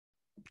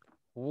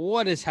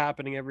What is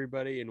happening,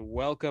 everybody, and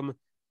welcome.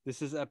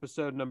 This is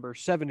episode number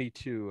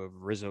 72 of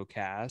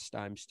RizzoCast.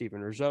 I'm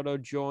Stephen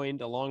Rissotto,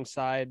 joined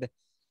alongside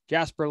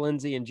Jasper,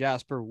 Lindsey, and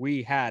Jasper.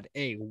 We had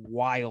a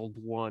wild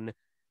one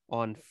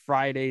on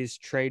Friday's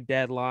trade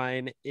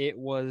deadline. It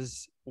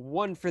was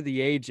one for the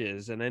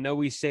ages, and I know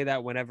we say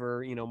that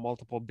whenever,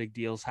 multiple big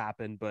deals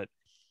happen, but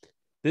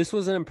this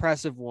was an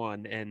impressive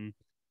one, and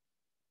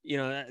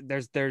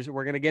there's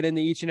we're going to get into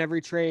each and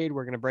every trade.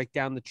 We're going to break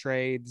down the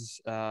trades,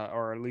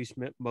 or at least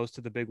most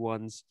of the big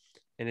ones,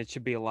 and it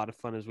should be a lot of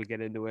fun as we get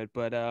into it.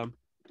 But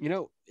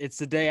it's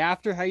the day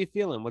after. How you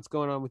feeling? What's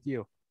going on with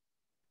you?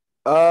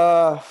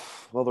 Well,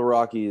 the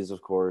Rockies,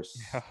 of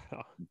course,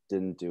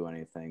 didn't do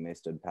anything. They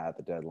stood pat at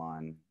the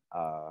deadline,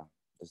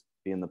 just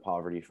being the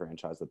poverty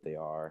franchise that they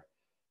are.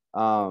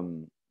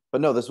 But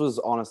no, this was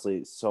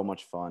honestly so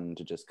much fun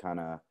to just kind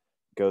of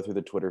go through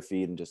the Twitter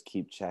feed and just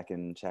keep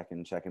checking.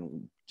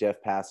 Jeff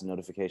Passan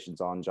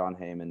notifications on, John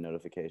Heyman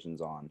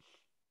notifications on.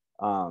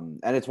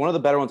 And it's one of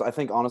the better ones. I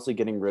think, honestly,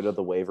 getting rid of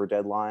the waiver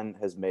deadline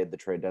has made the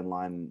trade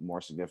deadline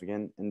more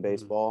significant in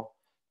baseball.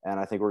 Mm-hmm. And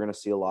I think we're going to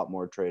see a lot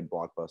more trade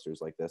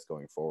blockbusters like this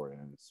going forward.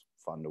 And it's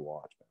fun to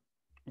watch.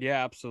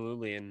 Yeah,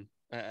 absolutely. And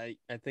I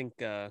think,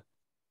 the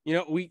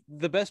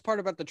best part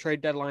about the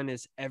trade deadline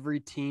is every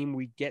team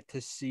we get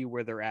to see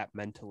where they're at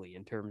mentally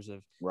in terms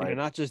of,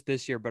 not just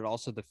this year, but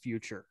also the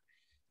future.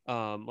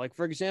 Like,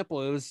 for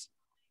example, it was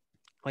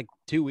like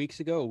a week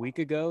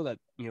ago that,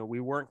 we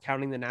weren't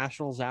counting the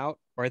Nationals out,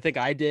 or I think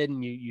I did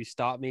and you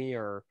stopped me,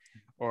 or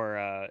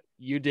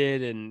you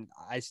did and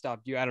I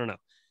stopped you. I don't know.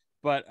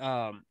 But,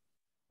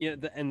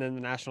 and then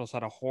the Nationals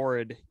had a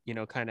horrid,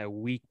 kind of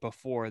week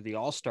before the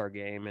All-Star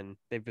game, and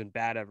they've been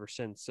bad ever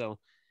since. So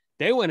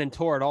they went and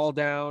tore it all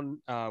down.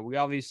 We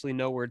obviously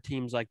know where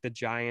teams like the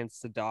Giants,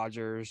 the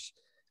Dodgers,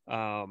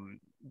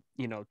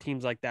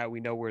 teams like that, we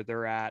know where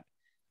they're at.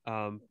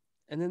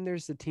 And then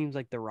there's the teams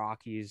like the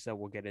Rockies that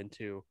we'll get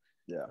into.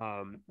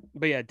 Yeah.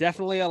 But yeah,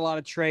 definitely a lot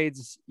of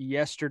trades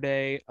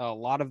yesterday. A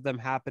lot of them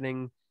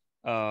happening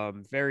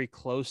very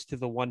close to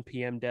the 1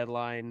 p.m.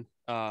 deadline.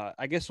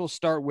 I guess we'll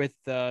start with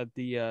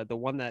the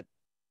one that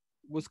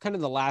was kind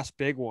of the last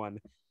big one,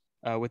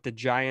 with the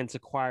Giants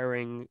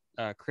acquiring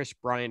Kris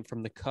Bryant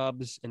from the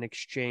Cubs in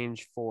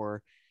exchange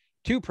for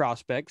two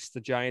prospects. The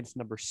Giants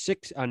number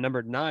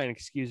 9,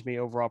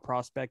 overall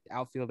prospect,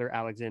 outfielder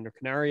Alexander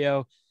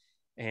Canario,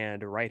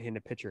 and a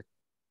right-handed pitcher,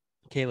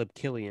 Caleb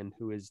Killian,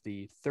 who is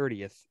the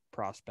 30th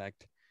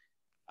prospect.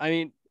 I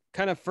mean,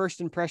 kind of first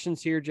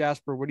impressions here,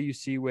 Jasper. What do you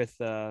see with,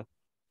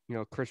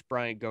 Kris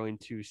Bryant going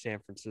to San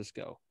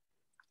Francisco?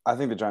 I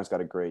think the Giants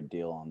got a great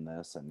deal on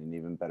this and an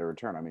even better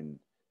return. I mean,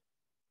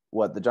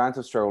 the Giants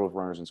have struggled with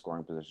runners in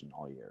scoring position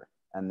all year,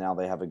 and now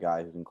they have a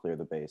guy who can clear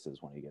the bases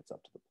when he gets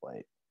up to the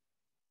plate.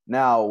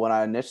 Now, when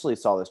I initially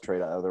saw this trade,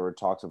 there were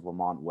talks of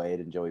Lamont Wade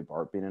and Joey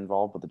Bart being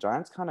involved, but the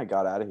Giants kind of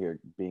got out of here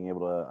being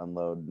able to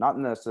unload not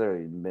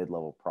necessarily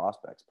mid-level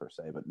prospects per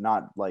se, but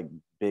not like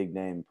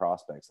big-name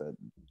prospects that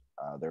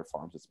their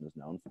farm system is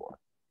known for.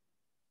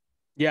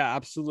 Yeah,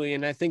 absolutely.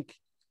 And I think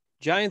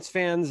Giants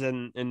fans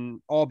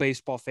and all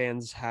baseball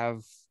fans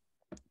have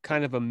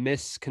kind of a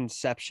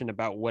misconception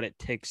about what it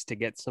takes to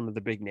get some of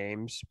the big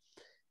names.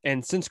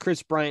 And since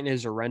Kris Bryant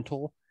is a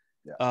rental,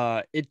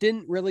 it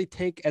didn't really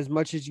take as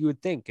much as you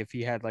would think if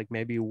he had like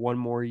maybe one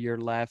more year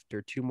left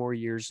or 2 more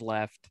years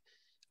left.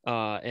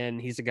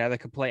 And he's a guy that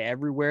could play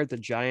everywhere. The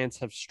Giants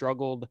have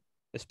struggled,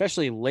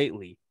 especially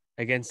lately,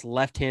 against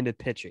left-handed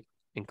pitching.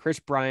 And Kris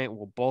Bryant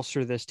will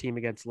bolster this team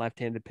against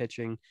left-handed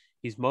pitching.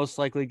 He's most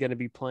likely going to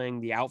be playing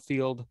the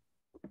outfield,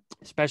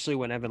 especially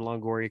when Evan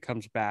Longoria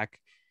comes back.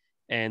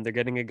 And they're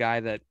getting a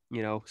guy that,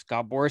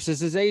 Scott Boras is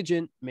his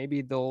agent.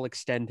 Maybe they'll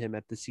extend him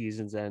at the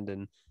season's end,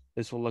 and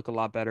this will look a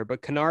lot better.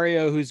 But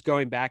Canario, who's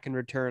going back in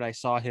return, I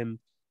saw him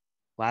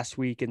last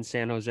week in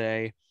San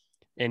Jose,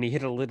 and he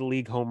hit a Little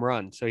League home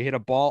run. So he hit a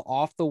ball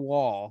off the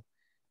wall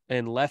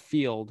in left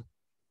field,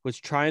 was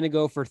trying to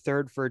go for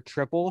third for a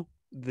triple.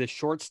 The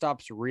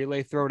shortstop's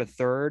relay throw to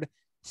third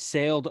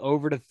sailed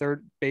over to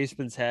third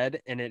baseman's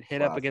head, and it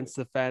hit up against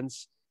the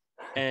fence.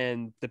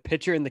 And the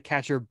pitcher and the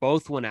catcher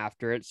both went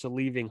after it, so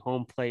leaving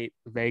home plate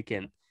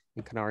vacant,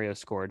 and Canario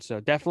scored. So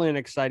definitely an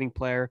exciting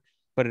player,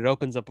 but it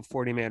opens up a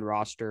 40-man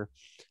roster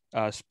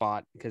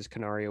spot because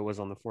Canario was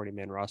on the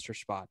 40-man roster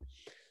spot.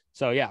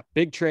 So, yeah,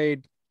 big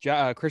trade.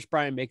 Kris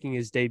Bryant making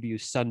his debut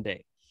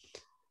Sunday.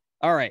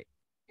 All right,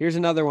 here's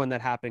another one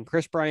that happened.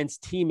 Kris Bryant's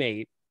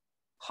teammate,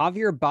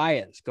 Javier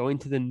Baez, going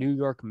to the New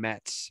York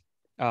Mets,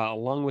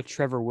 along with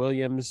Trevor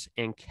Williams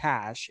and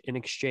cash in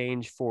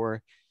exchange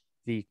for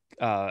the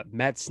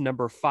Mets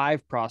number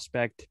 5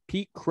 prospect,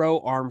 Pete Crow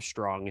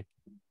Armstrong.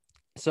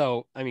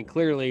 So, I mean,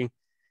 clearly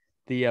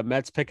the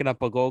Mets picking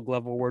up a Gold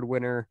Glove Award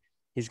winner.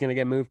 He's going to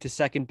get moved to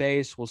second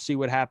base. We'll see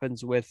what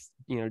happens with,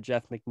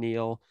 Jeff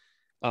McNeil.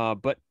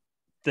 But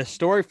the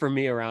story for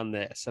me around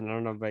this, and I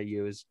don't know about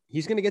you, is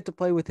he's going to get to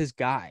play with his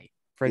guy,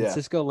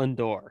 Francisco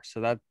Lindor.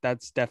 So that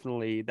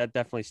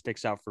definitely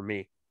sticks out for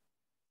me.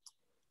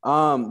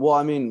 Well,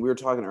 I mean, we were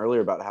talking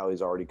earlier about how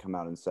he's already come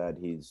out and said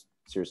he's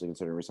seriously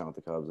considering resigning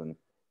with the Cubs, and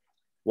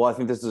Well, I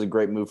think this is a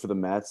great move for the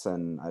Mets,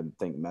 and I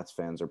think Mets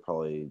fans are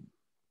probably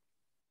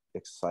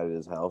excited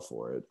as hell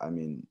for it. I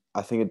mean,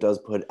 I think it does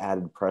put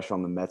added pressure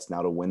on the Mets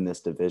now to win this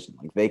division.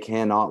 Like they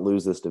cannot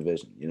lose this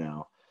division.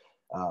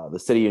 The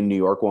city of New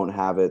York won't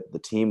have it. The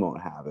team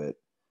won't have it.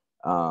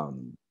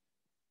 Um,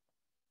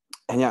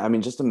 and yeah, I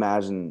mean, just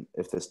imagine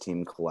if this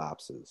team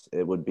collapses.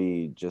 It would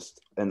be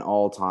just an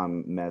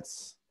all-time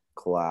Mets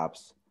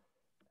collapse.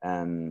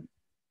 And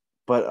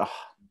but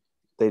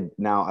they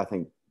now I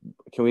think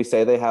can we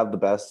say they have the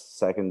best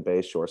second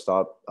base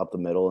shortstop up the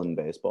middle in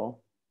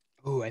baseball?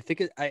 Ooh, I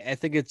think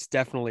it's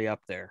definitely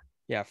up there.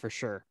 Yeah, for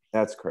sure.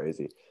 That's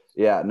crazy.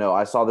 Yeah, no,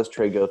 I saw this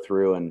trade go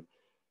through, and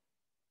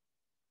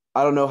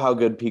I don't know how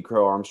good Pete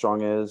Crow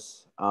Armstrong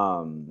is,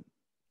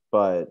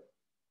 but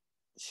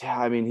yeah,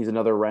 I mean, he's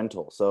another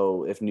rental.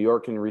 So if New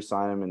York can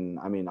re-sign him, and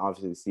I mean,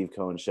 obviously Steve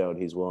Cohen showed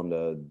he's willing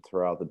to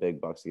throw out the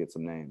big bucks to get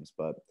some names,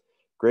 but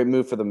great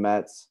move for the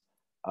Mets,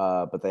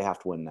 but they have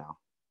to win now.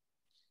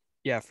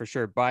 Yeah, for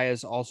sure.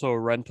 Baez also a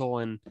rental,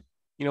 and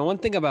one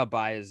thing about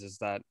Baez is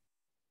that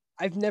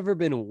I've never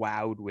been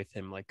wowed with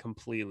him like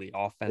completely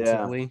Yeah.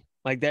 offensively.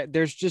 Like that,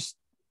 there's just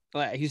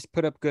he's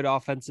put up good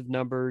offensive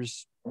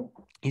numbers.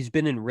 He's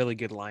been in really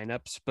good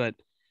lineups, but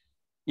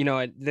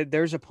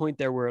there's a point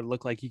there where it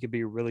looked like he could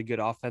be a really good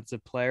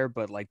offensive player,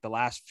 but like the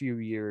last few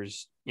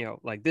years,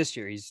 like this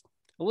year, he's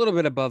a little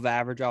bit above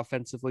average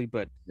offensively,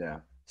 but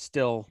Yeah.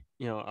 still,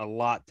 a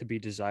lot to be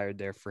desired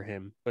there for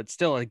him, but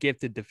still a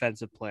gifted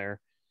defensive player.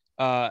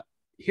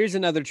 Here's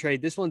another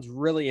trade. This one's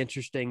really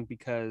interesting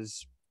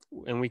because,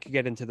 and we could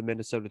get into the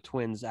Minnesota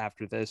Twins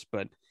after this,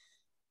 but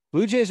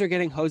Blue Jays are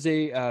getting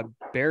Jose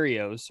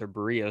Barrios or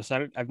Barrios.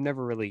 I've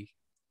never really,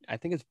 I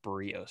think it's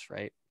Barrios,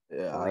 right?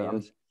 Yeah,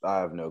 Barrios. I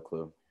have no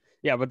clue.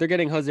 Yeah, but they're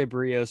getting Jose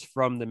Barrios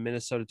from the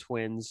Minnesota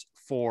Twins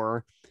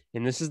for,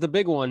 and this is the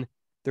big one,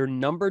 their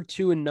number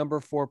 2 and number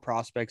 4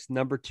 prospects,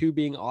 number 2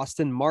 being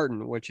Austin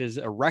Martin, which is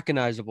a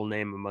recognizable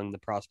name among the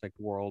prospect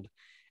world,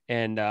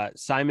 and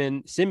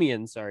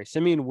Simeon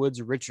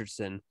Woods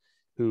Richardson,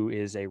 who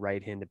is a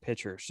right-handed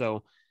pitcher.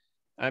 So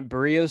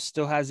Barrios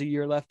still has a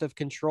year left of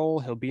control.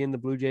 He'll be in the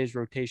Blue Jays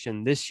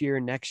rotation this year,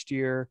 next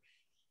year.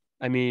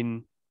 I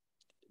mean,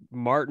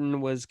 Martin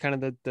was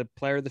kind of the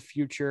player of the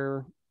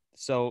future.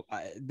 So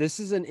this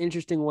is an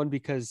interesting one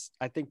because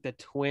I think the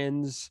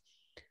Twins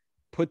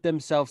put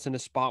themselves in a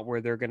spot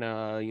where they're going to,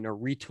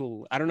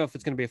 retool. I don't know if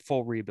it's going to be a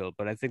full rebuild,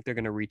 but I think they're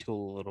going to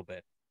retool a little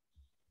bit.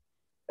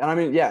 And I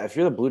mean, yeah, if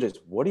you're the Blue Jays,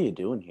 what are you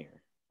doing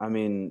here? I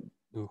mean,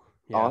 Ooh,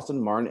 yeah. Austin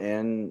Martin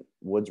and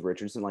Woods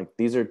Richardson, like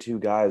these are two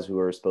guys who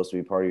are supposed to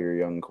be part of your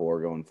young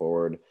core going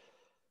forward.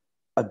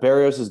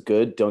 Barrios is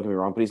good, don't get me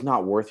wrong, but he's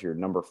not worth your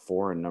number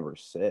 4 and number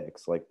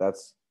 6. Like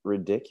that's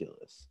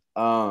ridiculous.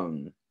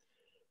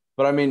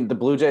 But I mean, the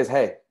Blue Jays,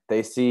 hey,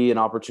 they see an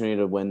opportunity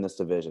to win this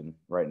division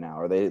right now,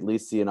 or they at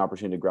least see an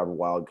opportunity to grab a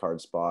wild card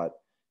spot,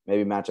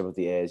 maybe match up with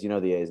the A's.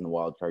 The A's in the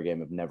wild card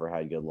game have never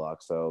had good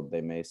luck, so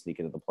they may sneak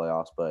into the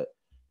playoffs. But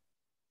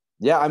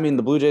yeah, I mean,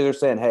 the Blue Jays are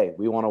saying, hey,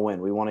 we want to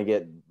win. We want to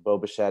get Bo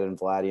Bichette and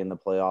Vladdy in the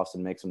playoffs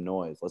and make some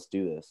noise. Let's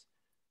do this.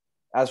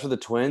 As for the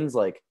Twins,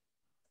 like,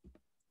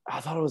 I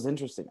thought it was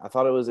interesting. I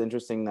thought it was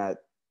interesting that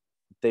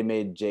they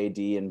made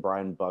JD and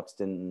Brian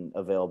Buxton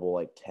available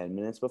like 10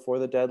 minutes before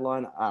the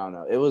deadline. I don't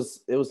know. It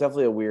was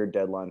definitely a weird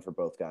deadline for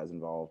both guys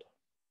involved.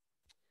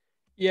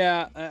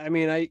 Yeah, I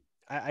mean,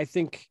 I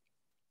think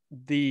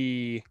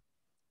the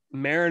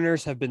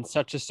Mariners have been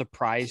such a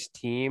surprise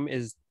team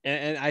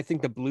and I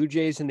think the Blue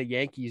Jays and the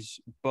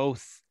Yankees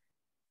both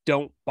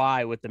don't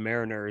buy what the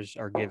Mariners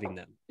are giving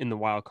them in the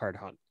wild card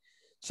hunt.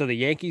 So the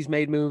Yankees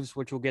made moves,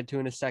 which we'll get to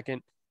in a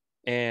second,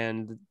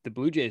 and the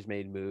Blue Jays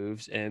made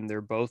moves, and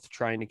they're both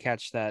trying to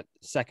catch that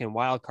second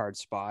wild card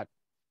spot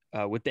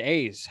with the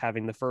A's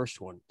having the first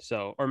one.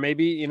 So, or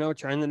maybe,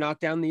 trying to knock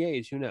down the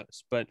A's, who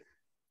knows? But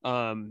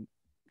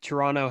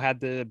Toronto had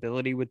the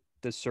ability with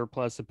the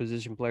surplus of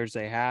position players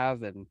they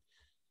have, and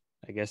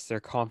I guess they're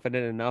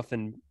confident enough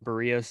in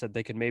Barrios that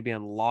they could maybe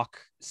unlock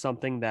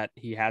something that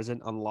he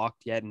hasn't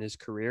unlocked yet in his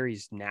career.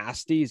 He's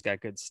nasty. He's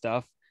got good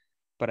stuff,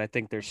 but I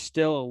think there's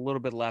still a little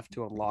bit left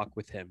to unlock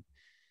with him.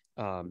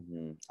 I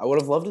would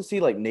have loved to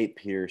see like Nate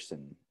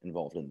Pearson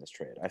involved in this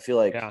trade. I feel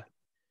like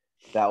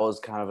that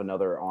was kind of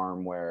another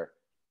arm where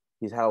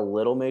he's had a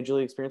little major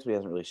league experience, but he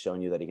hasn't really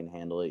shown you that he can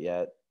handle it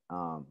yet.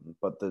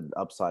 But the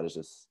upside is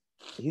just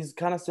he's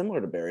kind of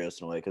similar to Barrios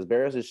in a way because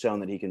Barrios has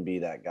shown that he can be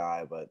that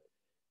guy, but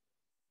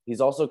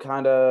he's also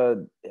kind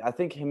of I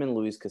think him and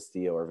Luis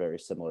Castillo are very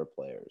similar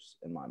players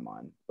in my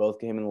mind. Both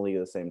came in the league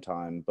at the same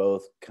time,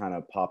 both kind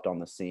of popped on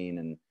the scene,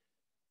 and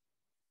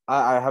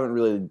I haven't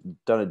really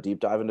done a deep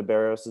dive into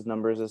Barrios'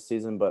 numbers this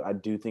season, but I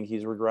do think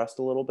he's regressed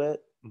a little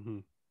bit. Mm-hmm.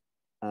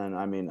 And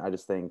I mean, I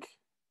just think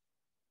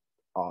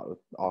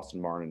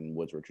Austin Martin and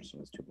Woods Richardson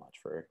is too much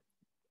for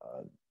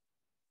a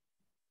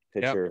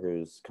pitcher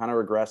who's kind of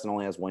regressed and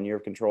only has 1 year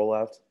of control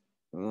left.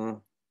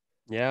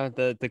 Yeah,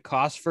 the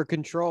cost for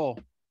control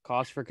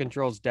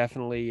is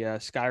definitely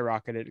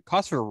skyrocketed.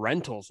 Cost for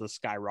rentals has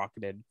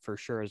skyrocketed for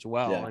sure as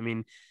well. Yeah. I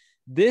mean,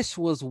 this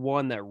was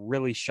one that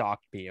really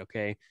shocked me.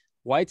 Okay.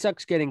 White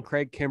Sox getting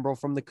Craig Kimbrell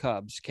from the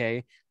Cubs.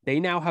 Okay. They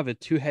now have a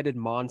two-headed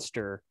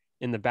monster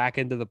in the back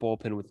end of the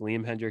bullpen with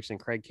Liam Hendricks and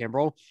Craig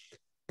Kimbrell,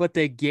 but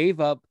they gave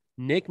up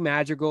Nick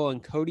Madrigal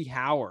and Cody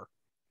Hauer.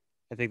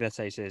 I think that's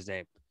how you say his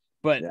name.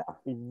 But Yeah.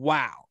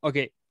 wow.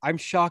 Okay. I'm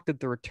shocked at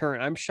the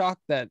return. I'm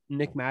shocked that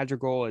Nick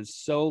Madrigal is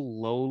so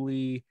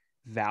lowly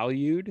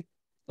valued.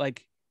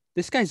 Like,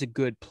 this guy's a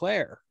good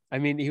player. I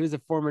mean, he was a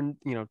former,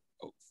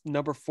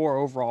 number 4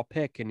 overall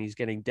pick, and he's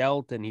getting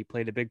dealt, and he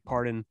played a big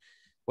part in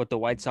what the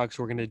White Sox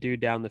were going to do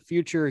down the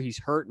future. He's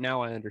hurt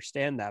now. I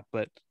understand that,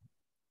 but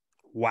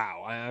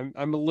wow,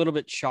 I'm a little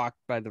bit shocked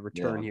by the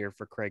return here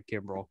for Craig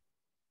Kimbrell.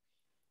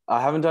 I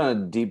haven't done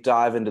a deep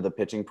dive into the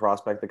pitching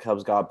prospect the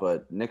Cubs got,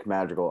 but Nick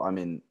Madrigal, I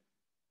mean,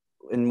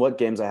 in what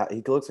games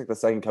he looks like the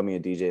second coming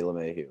of DJ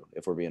LeMahieu,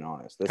 if we're being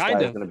honest. This guy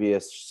is going to be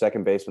a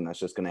second baseman that's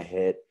just going to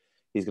hit.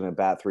 He's going to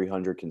bat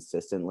 300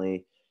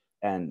 consistently.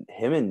 And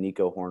him and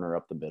Nico Horner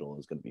up the middle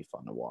is going to be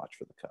fun to watch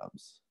for the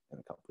Cubs in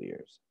a couple of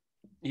years.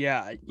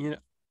 Yeah,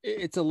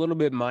 it's a little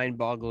bit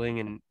mind-boggling,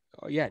 and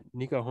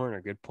Nico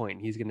Horner, good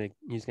point. He's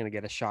gonna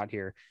get a shot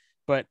here,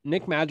 but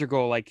Nick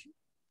Madrigal,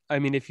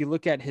 if you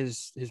look at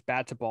his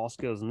bat to ball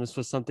skills, and this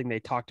was something they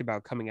talked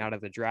about coming out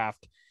of the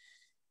draft,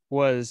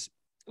 was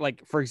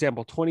for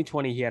example,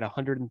 2020 he had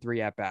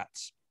 103 at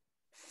bats,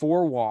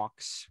 4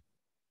 walks,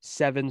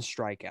 7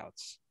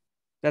 strikeouts.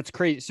 That's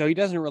crazy. So he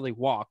doesn't really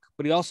walk,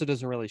 but he also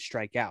doesn't really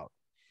strike out.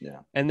 Yeah.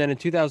 And then in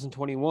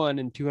 2021,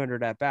 in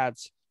 200 at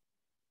bats,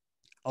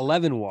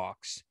 11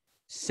 walks,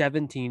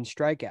 17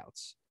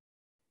 strikeouts,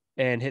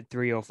 and hit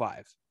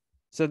 305.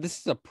 So this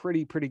is a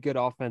pretty good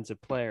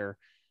offensive player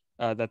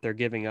that they're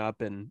giving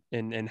up. And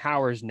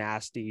Hauer's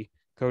nasty.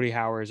 Cody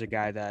Hauer is a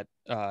guy that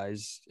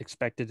is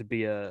expected to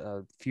be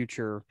a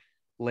future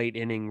late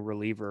inning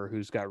reliever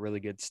who's got really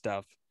good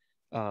stuff.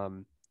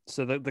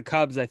 So the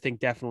Cubs, I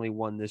think, definitely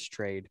won this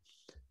trade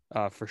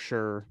for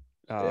sure.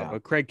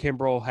 But Craig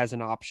Kimbrell has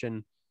an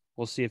option.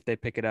 We'll see if they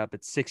pick it up.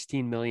 It's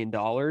 $16 million.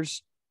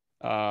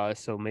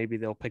 So maybe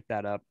they'll pick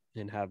that up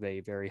and have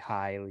a very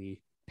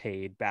highly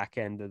paid back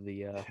end of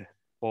the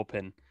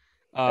bullpen.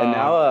 And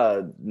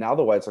now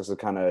the White Sox have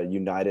kind of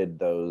united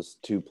those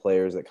two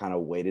players that kind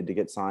of waited to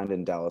get signed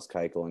in Dallas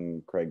Keuchel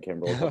and Craig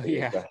Kimbrell. Oh,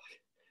 yeah.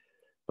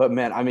 But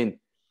man, I mean,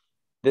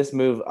 this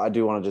move, I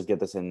do want to just get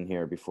this in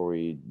here before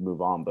we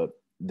move on, but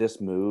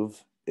this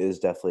move is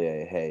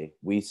definitely hey,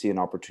 we see an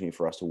opportunity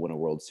for us to win a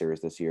World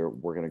Series this year.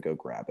 We're going to go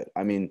grab it.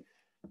 I mean,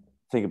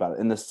 think about it.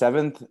 In the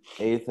 7th,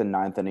 8th, and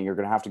 9th inning, you're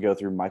going to have to go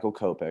through Michael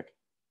Kopech,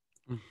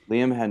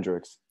 Liam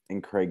Hendricks,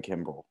 and Craig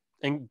Kimbrell.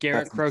 And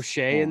Garrett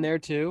Crochet in there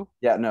too?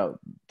 Yeah, no,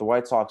 the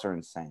White Sox are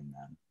insane,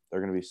 man. They're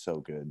going to be so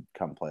good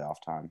come playoff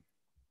time.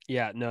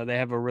 Yeah, no, they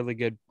have a really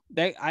good –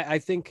 I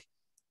think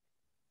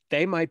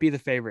they might be the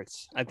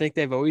favorites. I think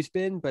they've always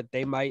been, but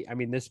they might – I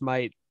mean, this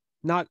might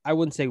not – I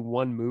wouldn't say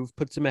one move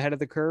puts them ahead of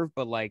the curve,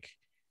 but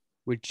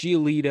with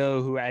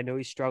Giolito, who I know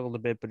he struggled a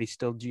bit, but he's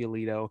still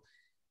Giolito,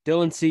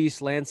 Dylan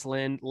Cease, Lance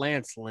Lynn,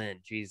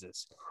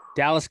 Jesus,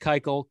 Dallas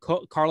Keuchel,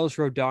 Carlos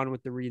Rodon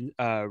with the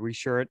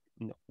reshirt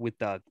with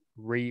the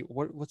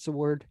what's the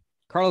word?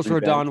 Carlos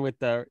Rodon with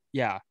the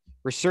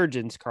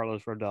resurgence.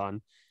 Carlos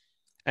Rodon,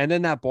 and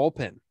then that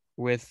bullpen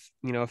with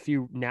a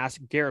few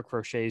nasty. Garrett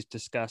Crochet is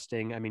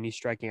disgusting. I mean, he's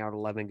striking out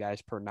 11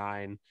 guys per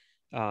 9.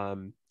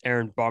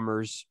 Aaron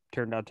Bummers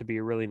turned out to be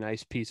a really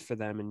nice piece for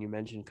them, and you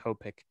mentioned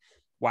Kopech.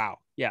 Wow,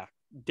 yeah.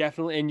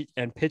 Definitely,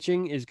 and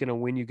pitching is going to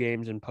win you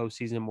games in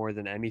postseason more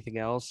than anything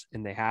else,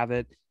 and they have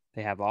it.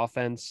 They have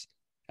offense.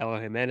 Elo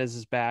Jimenez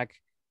is back.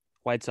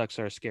 White Sox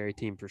are a scary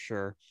team for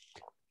sure.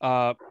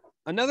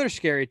 Another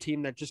scary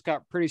team that just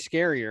got pretty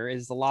scarier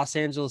is the Los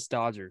Angeles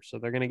Dodgers. So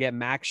they're going to get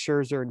Max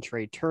Scherzer and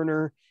Trey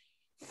Turner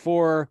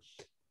for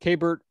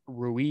Keibert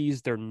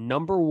Ruiz, their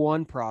number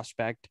 1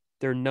 prospect,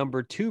 their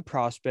number 2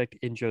 prospect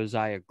in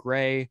Josiah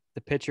Gray,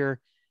 the pitcher,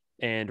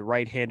 and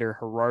right-hander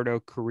Gerardo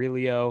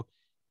Carrillo,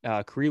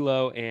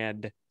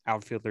 and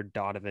outfielder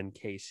Donovan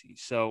Casey.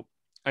 So,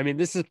 I mean,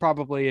 this is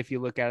probably, if you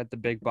look at it, the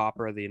big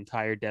bopper of the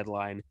entire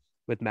deadline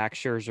with Max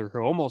Scherzer, who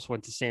almost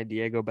went to San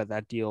Diego, but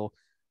that deal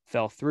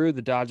fell through.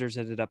 The Dodgers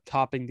ended up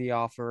topping the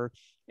offer,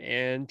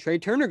 and Trey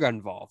Turner got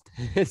involved.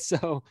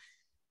 So,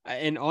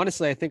 and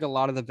honestly, I think a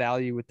lot of the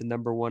value with the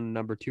number 1 and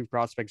number 2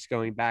 prospects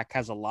going back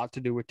has a lot to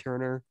do with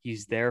Turner.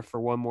 He's there for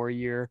 1 more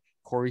year.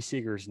 Corey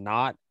Seager's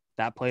not.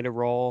 That played a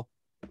role.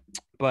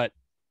 But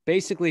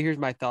basically, here's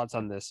my thoughts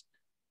on this.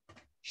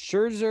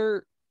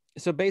 Scherzer,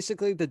 so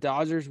basically the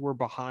Dodgers were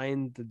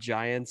behind the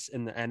Giants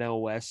in the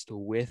NL West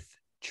with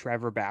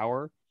Trevor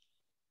Bauer,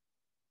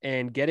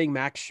 and getting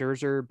Max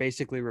Scherzer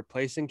basically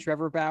replacing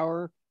Trevor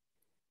Bauer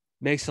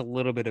makes a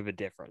little bit of a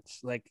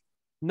difference.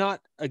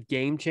 Not a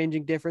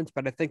game-changing difference,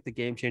 but I think the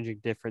game-changing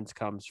difference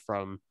comes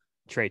from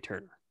Trey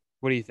Turner.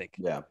 What do you think?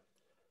 Yeah.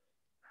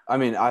 I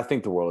mean, I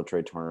think the world of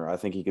Trey Turner. I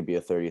think he could be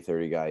a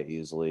 30-30 guy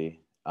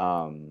easily.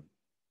 But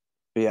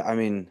yeah, I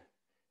mean,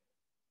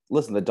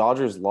 listen, the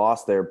Dodgers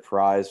lost their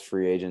prize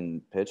free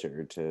agent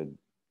pitcher to,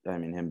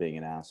 him being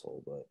an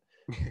asshole, but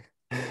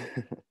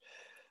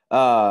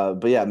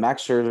but yeah,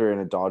 Max Scherzer in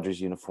a Dodgers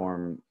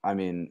uniform. I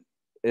mean,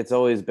 it's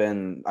always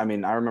been. I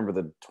mean, I remember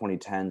the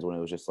 2010s when it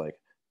was just like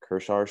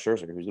Kershaw or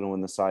Scherzer, who's going to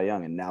win the Cy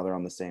Young, and now they're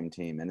on the same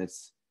team, and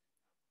it's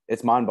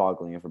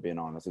mind-boggling if we're being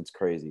honest. It's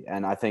crazy,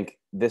 and I think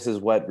this is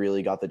what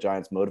really got the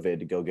Giants motivated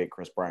to go get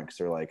Chris Bryant, because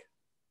they're like,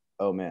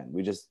 oh man,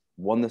 we just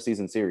won the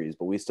season series,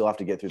 but we still have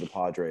to get through the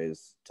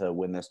Padres to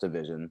win this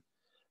division.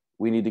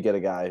 We need to get a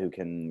guy who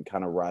can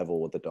kind of rival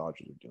what the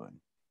Dodgers are doing.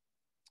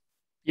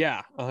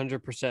 Yeah,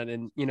 100%.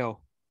 And,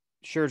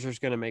 Scherzer's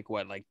going to make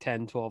like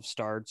 10, 12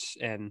 starts,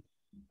 and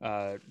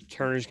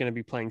Turner's going to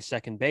be playing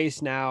second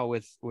base now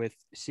with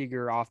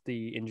Seager off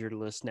the injured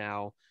list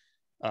now.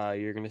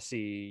 You're going to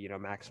see,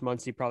 Max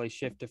Muncy probably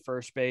shift to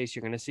first base.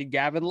 You're going to see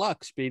Gavin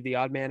Lux be the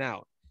odd man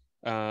out.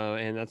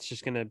 And that's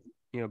just going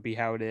to, be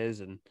how it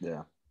is. And,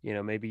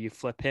 maybe you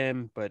flip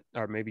him,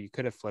 or maybe you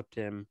could have flipped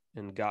him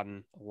and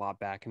gotten a lot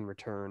back in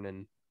return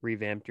and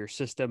revamped your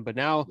system. But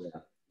now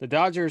the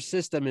Dodgers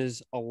system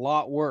is a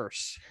lot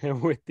worse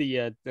with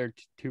their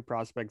two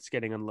prospects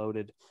getting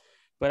unloaded.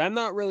 But I'm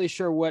not really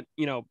sure what,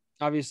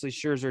 obviously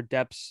Scherzer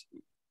depths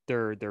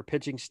their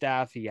pitching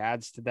staff. He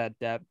adds to that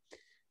depth.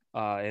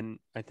 And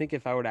I think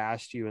if I would have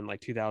asked you in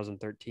like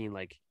 2013,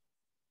 like,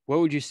 what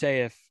would you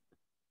say if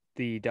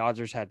the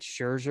Dodgers had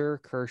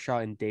Scherzer, Kershaw,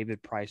 and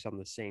David Price on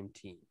the same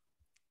team?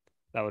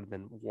 That would have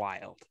been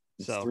wild.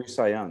 It's so 3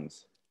 Cy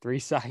Youngs. 3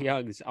 Cy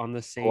Youngs on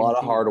the same team. A lot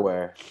of team.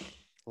 hardware.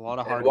 A lot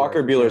of hardware.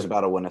 Walker Buehler's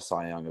about to win a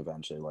Cy Young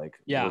eventually. Like,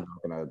 yeah, we're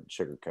not going to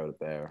sugarcoat it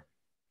there.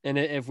 And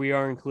if we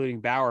are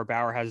including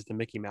Bauer has the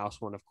Mickey Mouse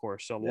one, of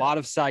course. So a lot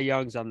of Cy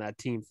Youngs on that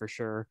team for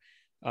sure.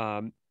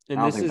 And I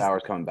don't think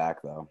Bauer's coming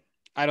back, though.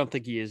 I don't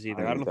think he is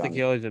either. I don't think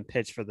he'll even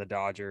pitch for the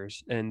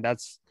Dodgers. And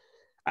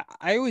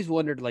I always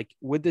wondered, like,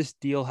 would this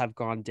deal have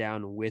gone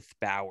down with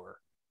Bauer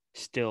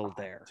still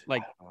there?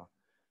 Like,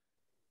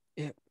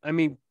 I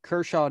mean,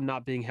 Kershaw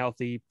not being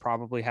healthy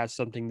probably has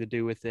something to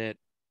do with it.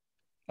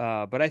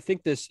 But I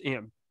think this,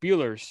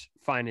 Buehler's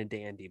fine and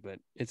dandy, but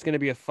it's going to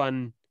be a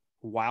fun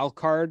wild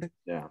card.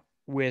 Yeah.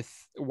 With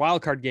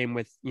wild card game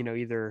with,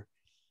 either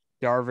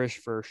Darvish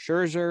for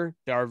Scherzer,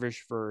 Darvish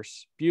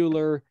versus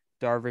Buehler,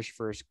 Darvish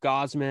versus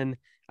Gosman.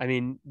 I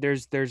mean,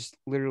 there's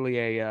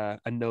literally a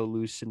no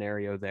lose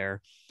scenario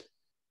there.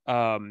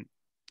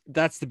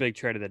 That's the big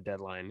trade of the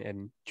deadline.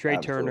 And Trey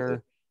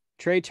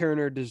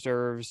Turner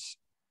deserves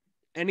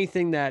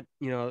anything that,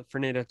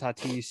 Fernando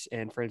Tatis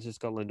and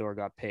Francisco Lindor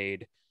got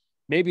paid.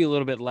 Maybe a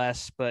little bit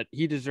less, but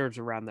he deserves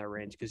around that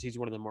range because he's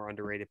one of the more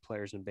underrated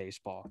players in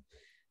baseball.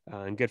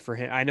 And good for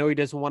him. I know he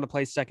doesn't want to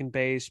play second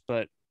base,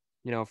 but,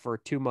 for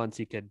 2 months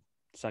he could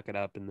suck it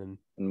up and then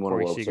I don't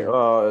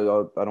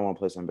want to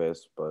play second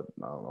base, but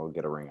I'll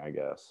get a ring, I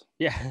guess.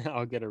 Yeah,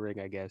 I'll get a ring,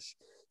 I guess.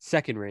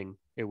 Second ring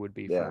it would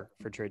be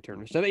for Trey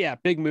Turner. So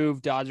big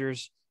move.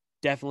 Dodgers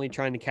definitely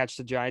trying to catch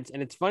the Giants.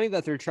 And it's funny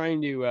that they're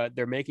trying to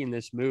they're making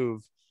this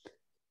move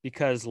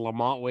because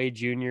Lamont Wade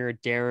Jr.,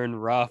 Darren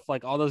Ruff,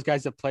 like all those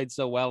guys have played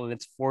so well, and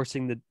it's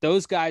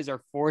those guys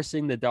are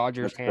forcing the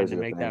Dodgers' hand to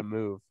make that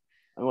move.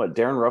 And what,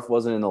 Darren Ruff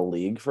wasn't in the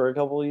league for a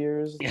couple of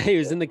years? Yeah, he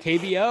was in the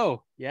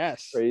KBO.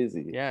 Yes.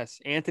 Crazy. Yes.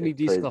 Anthony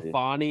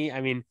DeSclafani. I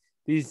mean,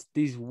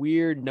 these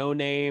weird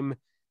no-name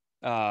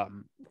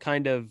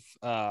kind of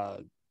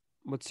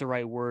what's the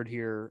right word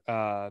here?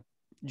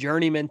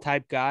 Journeyman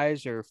type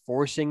guys are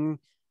forcing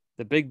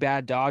the big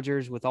bad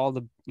Dodgers with all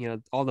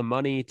the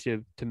money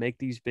to make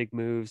these big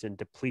moves and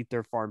deplete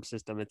their farm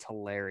system. It's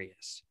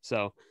hilarious.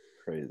 So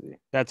crazy.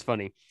 That's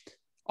funny.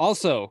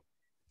 Also,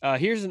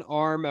 here's an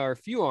arm or a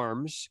few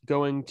arms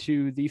going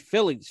to the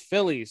Phillies.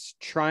 Phillies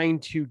trying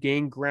to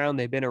gain ground.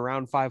 They've been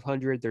around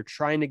 500. They're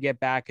trying to get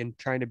back and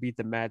trying to beat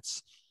the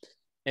Mets.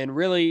 And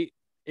really,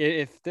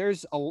 if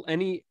there's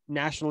any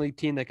National League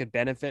team that could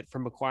benefit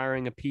from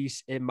acquiring a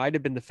piece, it might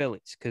have been the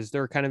Phillies because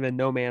they're kind of in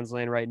no man's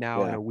land right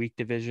now in a weak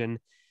division,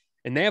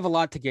 and they have a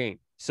lot to gain.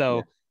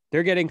 So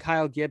they're getting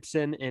Kyle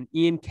Gibson and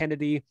Ian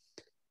Kennedy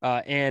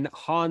and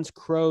Hans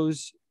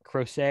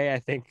Crozet, I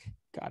think.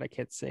 God, I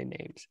can't say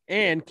names.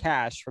 And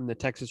Cash from the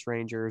Texas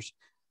Rangers.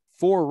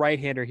 For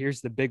right-hander, here's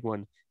the big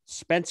one.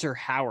 Spencer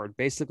Howard,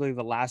 basically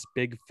the last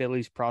big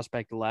Phillies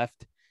prospect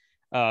left.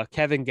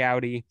 Kevin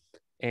Gowdy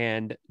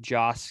and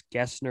Josh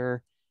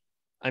Gessner.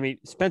 I mean,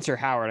 Spencer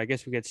Howard, I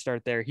guess we could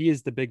start there. He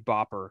is the big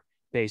bopper,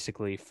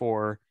 basically,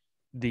 for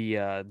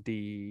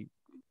the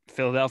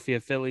Philadelphia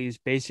Phillies,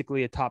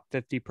 basically a top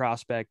 50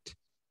 prospect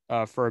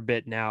for a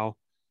bit now.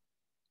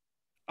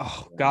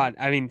 Oh, God.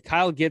 I mean,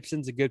 Kyle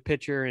Gibson's a good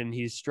pitcher, and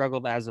he's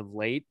struggled as of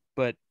late.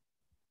 But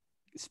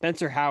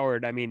Spencer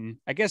Howard, I mean,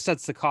 I guess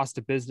that's the cost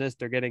of business.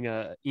 They're getting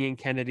a Ian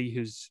Kennedy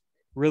who's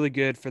really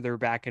good for their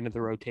back end of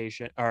the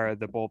rotation or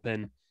the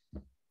bullpen.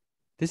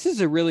 This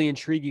is a really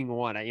intriguing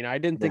one. I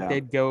didn't think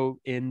they'd go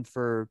in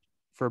for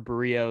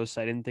Barrios.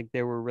 I didn't think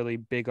they were really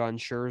big on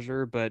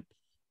Scherzer, but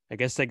I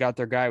guess they got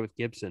their guy with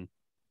Gibson.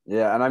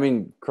 Yeah, and I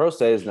mean,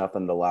 Crozet is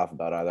nothing to laugh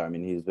about either. I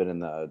mean, he's been in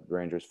the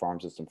Rangers farm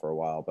system for a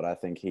while, but I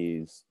think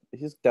he's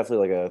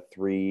definitely like a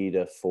 3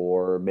 to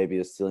 4, maybe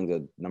his ceiling's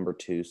a number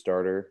 2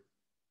 starter.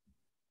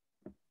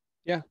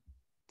 Yeah.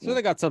 So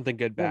they got something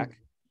good back.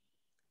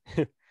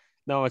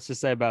 Not much to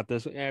say about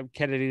this.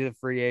 Kennedy, the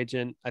free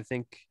agent, I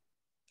think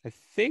I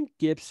think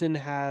Gibson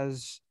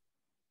has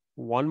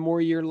one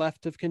more year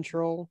left of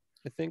control.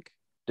 I think.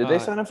 Did they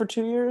sign him for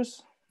 2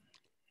 years?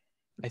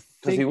 I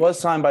Because he think was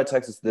signed by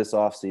Texas this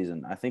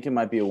offseason. I think it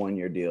might be a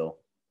 1-year deal.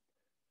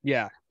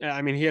 Yeah,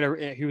 I mean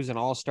he was an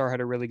all-star,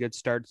 had a really good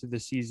start to the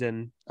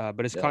season,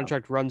 but his Yeah.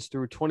 contract runs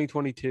through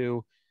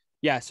 2022.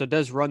 Yeah, so it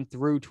does run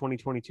through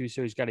 2022,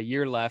 so he's got a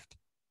year left,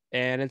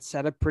 and it's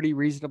at a pretty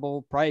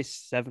reasonable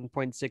price,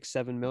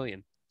 7.67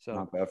 million. So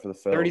Not bad for the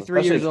Phils, 33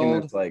 especially a years team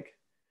old. that's like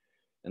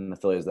in the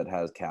Phillies that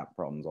has cap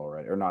problems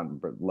already, or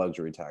not, but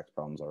luxury tax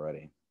problems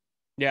already.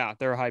 Yeah,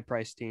 they're a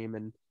high-priced team,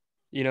 and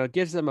it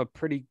gives them a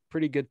pretty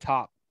good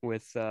top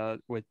with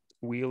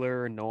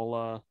Wheeler,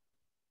 Nola,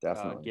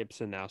 Definitely.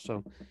 Gibson now.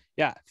 So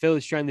yeah,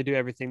 Philly's trying to do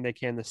everything they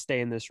can to stay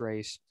in this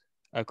race.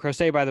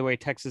 Crochet, by the way,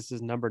 Texas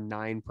is number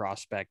 9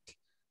 prospect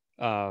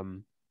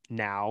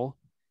now,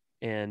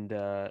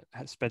 and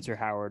Spencer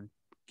Howard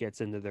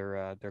gets into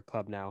their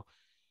club now.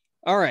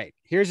 All right,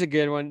 here's a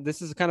good one.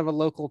 This is kind of a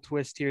local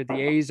twist here. The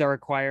A's are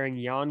acquiring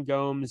Yan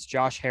Gomes,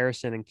 Josh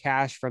Harrison, and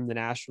cash from the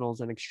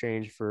Nationals in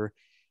exchange for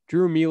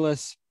Drew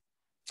Mealis,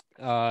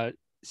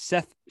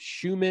 Seth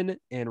Schumann,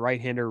 and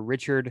right-hander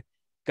Richard.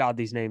 God,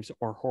 these names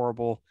are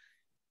horrible.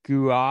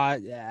 I'm not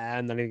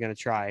even going to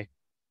try.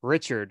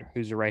 Richard,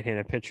 who's a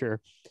right-handed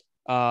pitcher.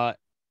 So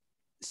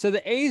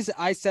the A's,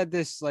 I said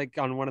this like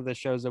on one of the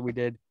shows that we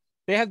did,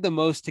 they have the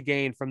most to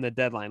gain from the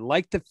deadline.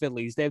 Like the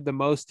Phillies, they have the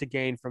most to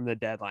gain from the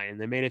deadline, and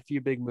they made a few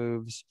big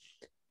moves.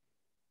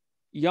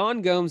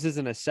 Yan Gomes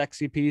isn't a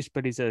sexy piece,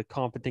 but he's a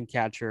competent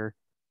catcher.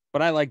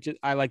 But I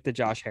like the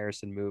Josh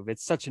Harrison move.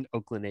 It's such an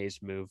Oakland A's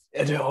move.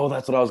 Oh,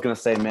 that's what I was gonna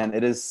say, man.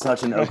 It is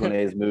such an Oakland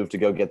A's move to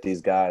go get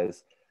these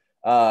guys.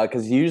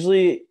 Because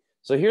usually,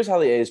 so here's how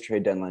the A's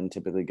trade deadline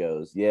typically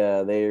goes.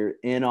 Yeah, they're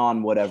in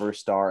on whatever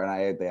star,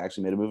 and they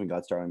actually made a move and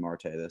got Starling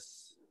Marte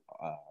this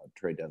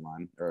trade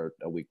deadline or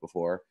a week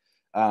before.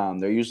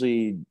 They're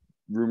usually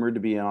rumored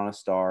to be in on a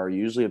star,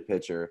 usually a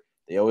pitcher.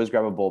 They always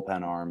grab a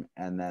bullpen arm,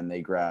 and then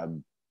they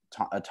grab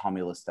a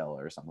Tommy La Stella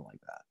or something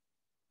like that.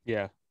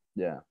 Yeah.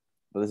 Yeah.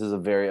 But this is a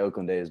very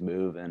Oakland A's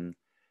move, and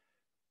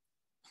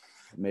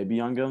maybe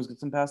Young Gomes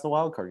gets him past the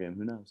wild card game.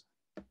 Who knows?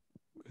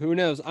 Who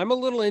knows? I'm a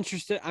little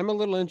interested. I'm a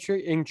little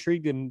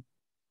intrigued in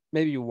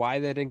maybe why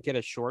they didn't get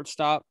a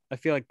shortstop. I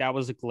feel like that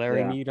was a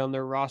glaring need on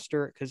their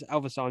roster because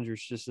Elvis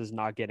Andrus just is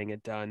not getting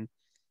it done.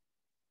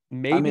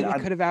 Maybe they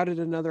could have added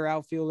another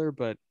outfielder,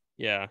 but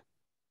yeah.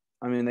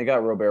 I mean, they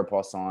got Robert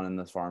Poisson in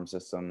this farm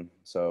system,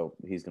 so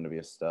he's going to be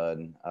a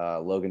stud.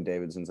 Logan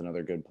Davidson's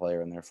another good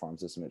player in their farm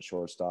system at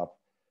shortstop.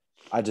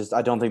 I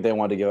don't think they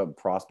want to give up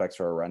prospects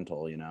for a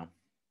rental,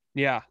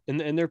 Yeah,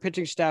 and their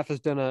pitching staff has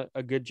done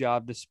a good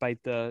job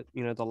despite the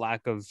the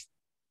lack of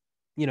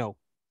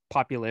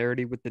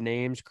popularity with the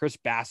names. Chris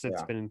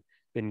Bassett's been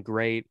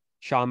great.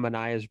 Sean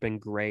Manaea has been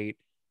great.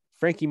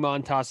 Frankie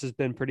Montas has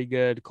been pretty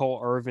good. Cole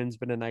Irvin's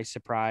been a nice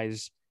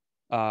surprise.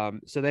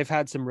 So they've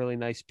had some really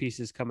nice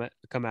pieces come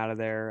out of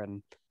there,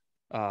 and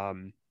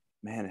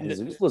man,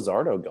 Jesus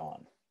Luzardo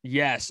gone.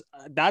 Yes,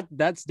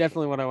 that's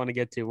definitely what I want to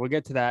get to. We'll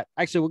get to that.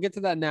 Actually, we'll get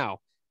to that now.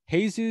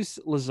 Jesus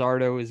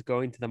Luzardo is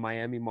going to the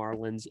Miami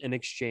Marlins in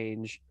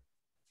exchange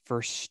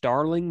for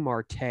Starling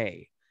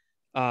Marte.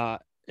 And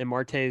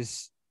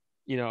Marte's,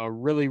 a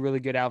really, really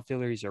good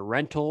outfielder. He's a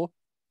rental,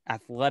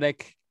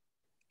 athletic.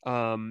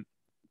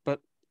 But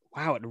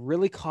wow, it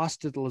really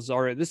costed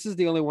Luzardo. This is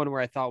the only one where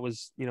I thought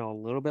was, a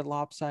little bit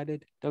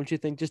lopsided. Don't you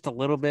think? Just a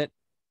little bit.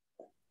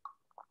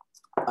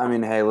 I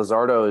mean, hey,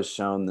 Luzardo has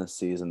shown this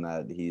season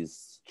that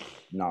he's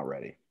not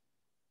ready.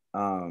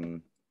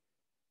 And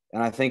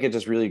I think it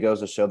just really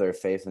goes to show their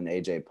faith in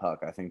AJ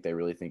Puck. I think they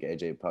really think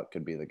AJ Puck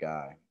could be the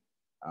guy.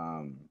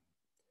 But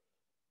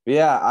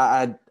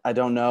yeah, I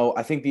don't know.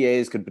 I think the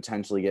A's could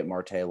potentially get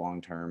Marte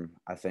long term.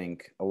 I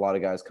think a lot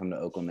of guys come to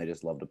Oakland, they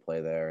just love to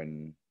play there.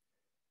 And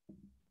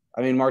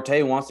I mean,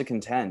 Marte wants to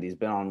contend. He's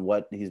been on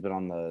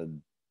the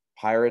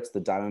Pirates, the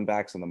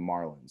Diamondbacks, and the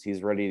Marlins.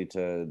 He's ready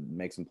to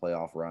make some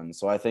playoff runs.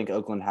 So I think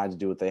Oakland had to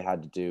do what they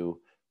had to do.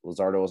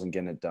 Luzardo wasn't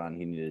getting it done.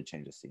 He needed to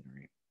change the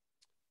scenery.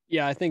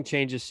 Yeah, I think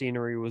change of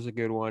scenery was a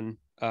good one.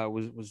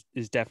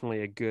 Is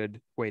definitely a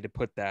good way to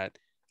put that.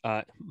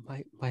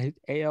 My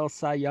AL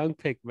Cy Young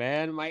pick,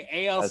 man. My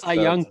AL Cy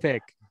Young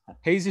pick.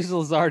 Jesus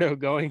Luzardo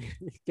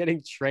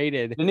getting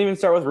traded. Didn't even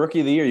start with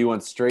Rookie of the Year. You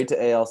went straight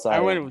to AL Cy Young.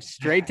 I went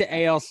straight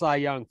to AL Cy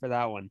Young for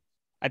that one.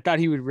 I thought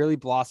he would really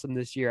blossom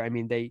this year. I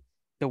mean, the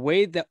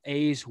way the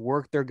A's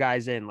worked their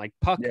guys in, like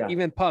Puck,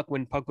 even Puck,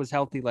 when Puck was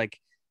healthy, like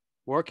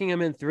working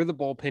him in through the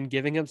bullpen,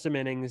 giving him some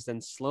innings,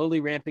 then slowly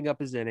ramping up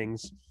his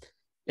innings.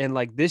 And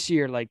like this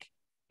year, like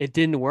it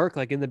didn't work.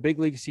 Like in the big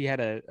leagues, he had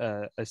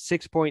a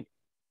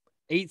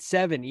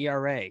 6.87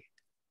 ERA,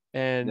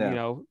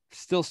 and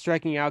still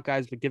striking out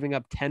guys, but giving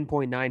up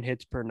 10.9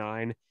 hits per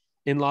nine.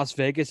 In Las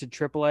Vegas at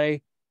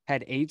AAA,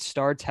 had 8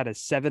 starts, had a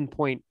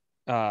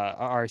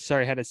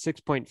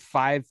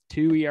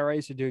 6.52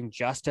 ERA, so doing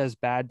just as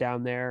bad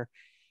down there.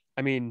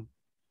 I mean,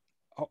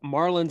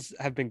 Marlins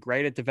have been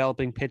great at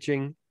developing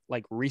pitching,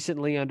 like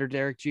recently under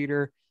Derek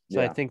Jeter. So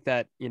I Yeah. think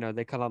that,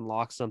 they could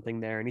unlock something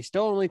there. And he's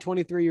still only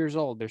 23 years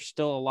old. There's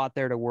still a lot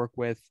there to work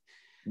with.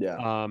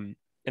 Yeah.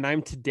 And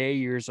I'm today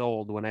years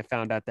old when I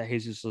found out that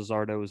Jesus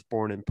Luzardo was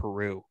born in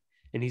Peru.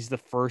 And he's the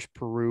first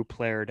Peru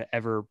player to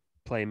ever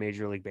play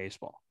Major League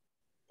Baseball.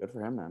 Good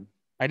for him, man.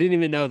 I didn't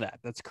even know that.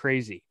 That's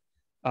crazy.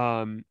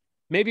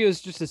 Maybe it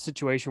was just a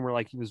situation where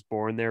like he was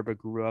born there but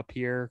grew up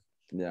here.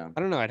 Yeah.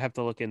 I don't know. I'd have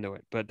to look into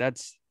it, but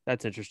that's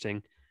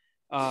interesting.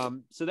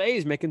 So the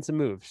A's making some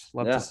moves.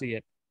 Love to see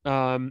it.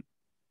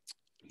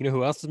 You know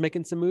who else is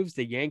making some moves?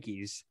 The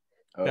Yankees.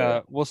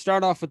 We'll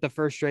start off with the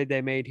first trade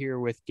they made here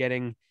with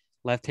getting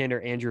left-hander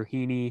Andrew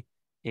Heaney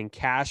in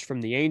cash from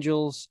the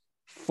Angels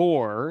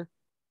for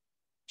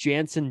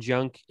Jansen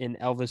Junk and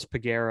Elvis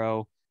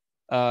Peguero.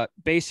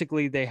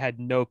 Basically, they had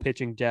no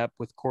pitching depth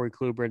with Corey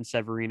Kluber and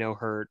Severino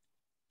hurt.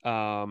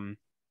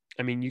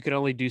 I mean, you can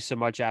only do so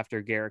much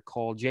after Garrett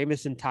Cole.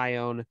 Jamison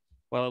Tyone,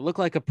 well, it looked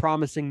like a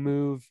promising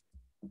move.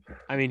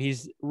 I mean,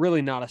 he's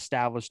really not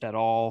established at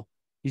all.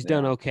 He's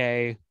done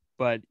okay,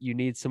 but you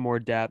need some more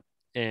depth.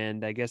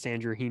 And I guess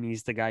Andrew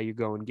Heaney's the guy you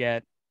go and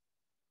get.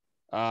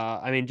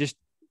 I mean, just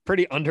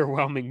pretty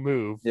underwhelming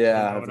move.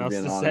 Yeah, I don't know what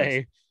else to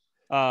say.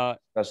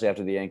 Especially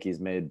after the Yankees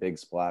made big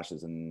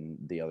splashes in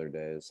the other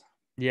days.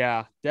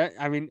 Yeah,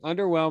 I mean,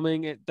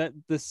 underwhelming.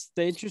 The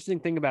interesting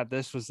thing about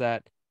this was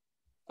that,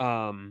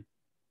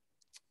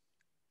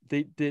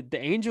 the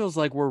Angels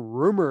like were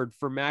rumored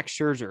for Max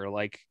Scherzer,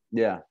 like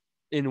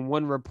in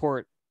one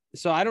report.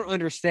 So I don't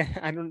understand.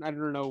 I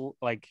don't know.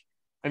 Like,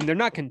 I mean, they're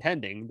not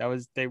contending.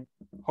 They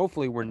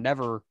hopefully were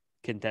never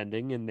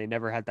contending, and they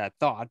never had that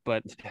thought.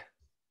 But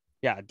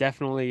yeah,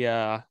 definitely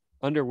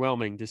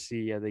underwhelming to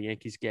see the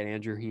Yankees get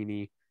Andrew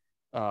Heaney.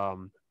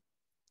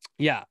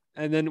 Yeah,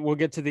 and then we'll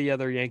get to the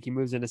other Yankee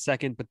moves in a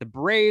second. But the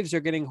Braves are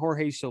getting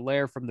Jorge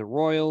Soler from the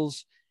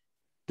Royals.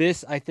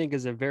 This, I think,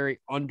 is a very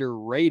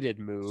underrated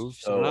move.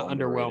 So not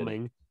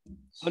underwhelming.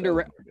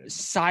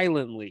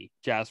 Silently,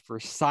 Jasper,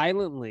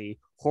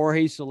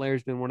 Jorge Soler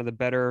has been one of the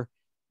better,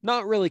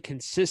 not really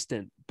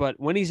consistent, but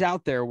when he's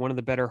out there, one of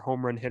the better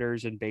home run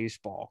hitters in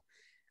baseball.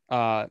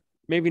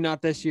 Maybe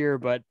not this year,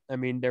 but I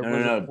mean, there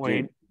was a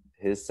point.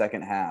 Dude, his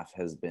second half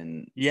has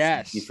been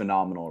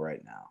phenomenal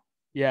right now.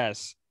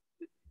 Yes,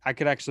 I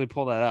could actually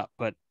pull that up.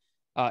 But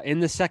in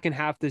the second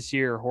half this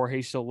year,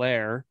 Jorge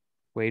Soler,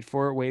 wait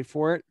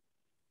for it,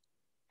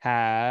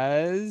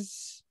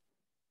 has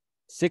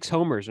 6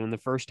 homers. And in the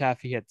first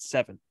half, he had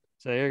 7.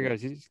 So there he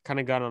goes. He's kind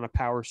of got on a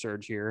power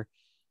surge here,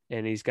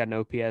 and he's got an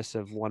OPS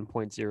of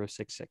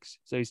 1.066.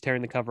 So he's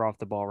tearing the cover off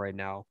the ball right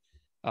now.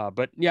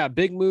 But yeah,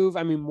 big move.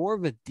 I mean, more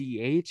of a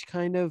DH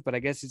kind of, but I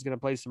guess he's going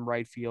to play some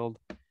right field.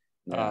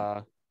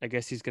 Yeah. I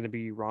guess he's going to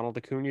be Ronald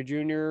Acuna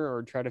Jr.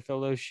 or try to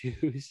fill those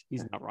shoes.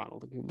 He's not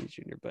Ronald Acuna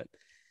Jr., but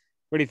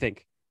what do you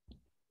think?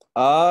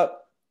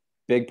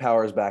 Big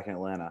power is back in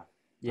Atlanta.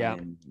 Yeah. I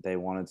mean, they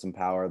wanted some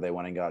power. They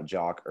went and got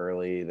Jock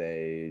early.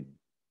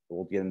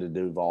 We'll get into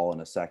Duvall in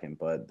a second,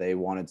 but they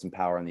wanted some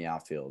power in the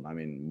outfield. I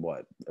mean,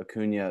 what?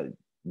 Acuna,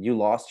 you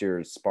lost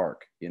your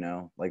spark,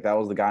 Like, that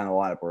was the guy in the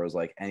lineup where it was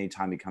like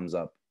anytime he comes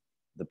up,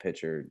 the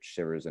pitcher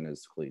shivers in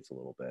his cleats a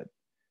little bit.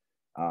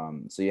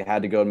 So you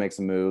had to go and make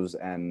some moves,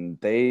 and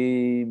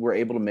they were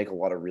able to make a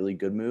lot of really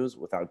good moves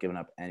without giving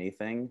up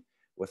anything,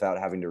 without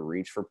having to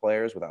reach for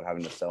players, without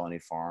having to sell any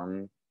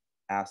farm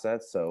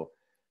assets. So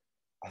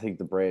I think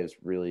the Braves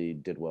really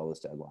did well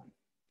this deadline.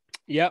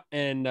 Yep.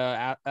 And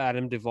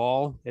Adam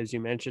Duvall, as you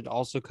mentioned,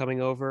 also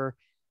coming over.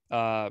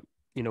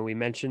 We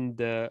mentioned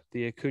the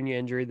Acuna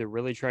injury. They're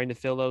really trying to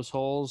fill those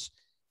holes.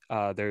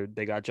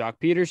 They got Jock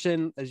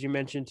Peterson, as you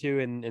mentioned too,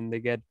 and they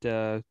get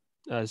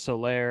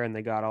Soler, and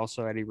they got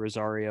also Eddie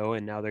Rosario,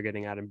 and now they're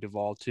getting Adam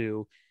Duvall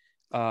too.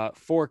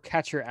 For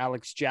catcher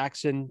Alex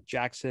Jackson.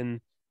 Jackson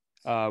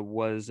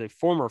was a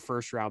former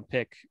first-round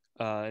pick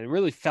and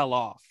really fell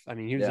off. I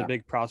mean, he was a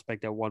big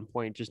prospect at one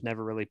point, just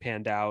never really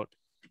panned out.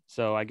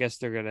 So I guess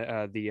they're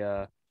gonna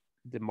the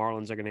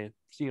Marlins are gonna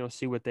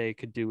see what they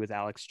could do with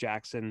Alex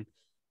Jackson.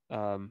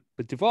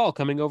 But Duvall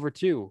coming over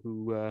too,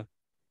 who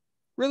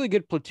really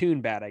good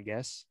platoon bat, I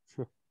guess.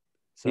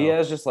 So he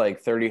has just like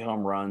 30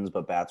 home runs,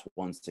 but bats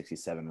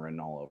 167 written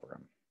all over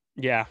him.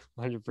 Yeah,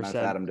 100%. That's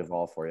Adam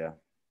Duvall for you.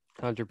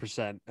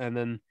 100%. And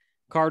then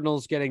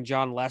Cardinals getting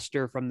John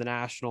Lester from the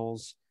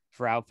Nationals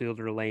for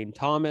outfielder Lane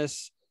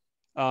Thomas.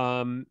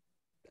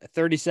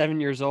 37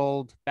 years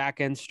old,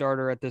 back end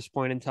starter at this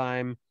point in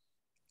time.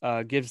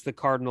 Gives the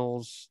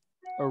Cardinals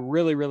a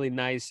really, really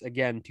nice,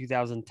 again,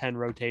 2010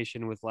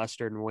 rotation with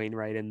Lester and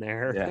Wainwright in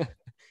there. Yeah.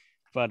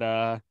 But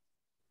I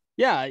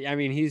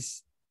mean,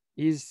 he's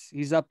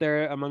up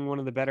there among one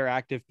of the better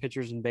active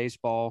pitchers in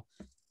baseball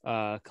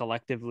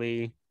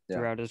collectively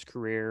throughout his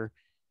career.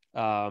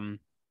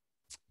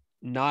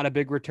 Not a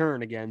big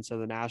return again, so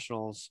the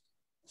Nationals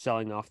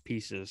selling off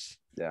pieces.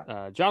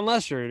 Yeah. John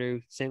Lester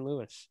to St.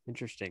 Louis.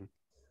 Interesting.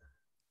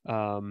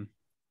 And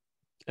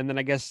then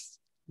I guess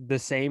the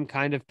same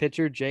kind of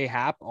pitcher, Jay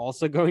Happ,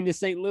 also going to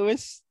St.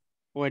 Louis,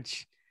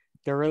 which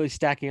they're really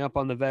stacking up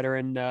on the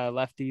veteran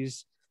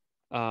lefties.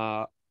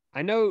 I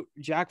know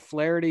Jack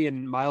Flaherty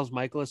and Miles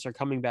Michaelis are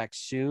coming back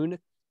soon,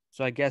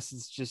 So I guess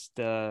it's just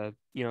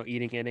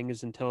eating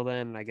innings until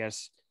then. I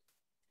guess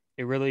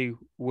it really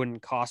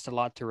wouldn't cost a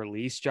lot to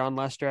release John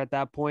Lester at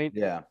that point.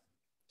 Yeah.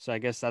 So I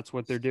guess that's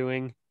what they're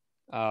doing.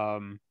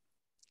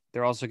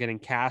 They're also getting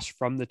cash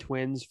from the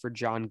Twins for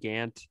John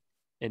Gant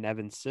and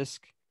Evan Sisk.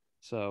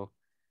 So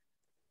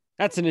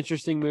that's an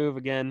interesting move.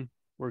 Again,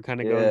 we're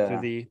kind of going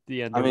through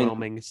the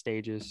underwhelming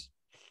stages.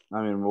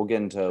 I mean, we'll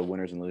get into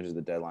winners and losers of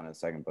the deadline in a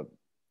second, but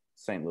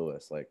St.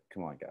 Louis, like,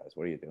 come on, guys,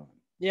 what are you doing?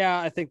 Yeah,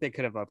 I think they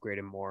could have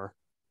upgraded more.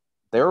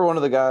 They were one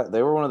of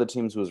the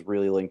teams who was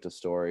really linked to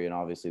Story, and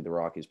obviously the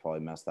Rockies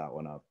probably messed that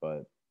one up.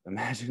 But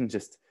imagine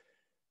just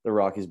the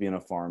Rockies being a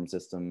farm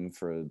system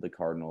for the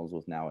Cardinals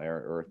with now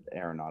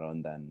Arenado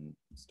and then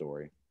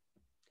Story.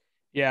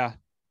 Yeah,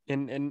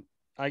 and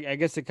I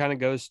guess it kind of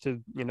goes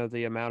to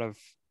the amount of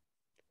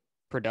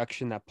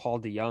production that Paul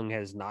DeJong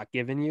has not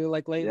given you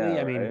like lately.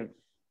 Yeah, I mean, right?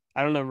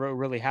 I don't know what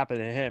really happened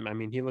to him. I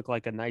mean, he looked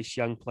like a nice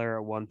young player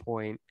at one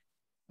point,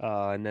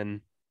 and then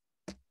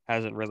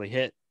hasn't really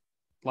hit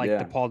like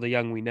the Paul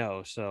DeJong we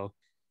know. So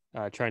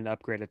trying to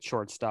upgrade at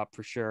shortstop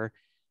for sure.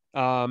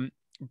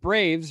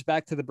 Braves,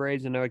 back to the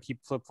Braves. I know I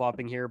keep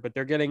flip-flopping here, but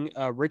they're getting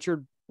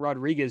Richard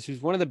Rodriguez,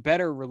 who's one of the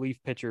better relief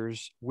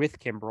pitchers with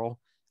Kimbrel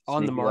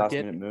on the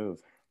market.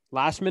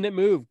 Last minute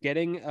move,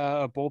 getting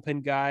a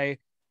bullpen guy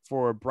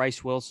for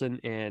Bryce Wilson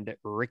and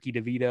Ricky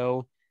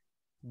DeVito.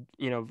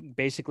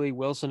 Basically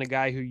Wilson, a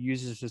guy who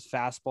uses his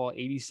fastball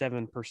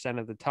 87%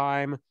 of the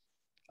time,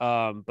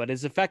 but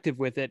is effective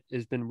with it,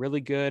 has been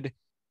really good.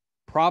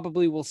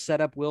 Probably will set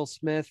up Will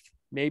Smith.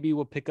 Maybe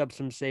we'll pick up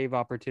some save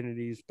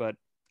opportunities, but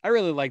I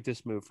really like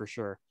this move for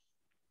sure.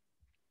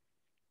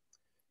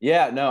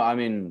 Yeah, no, I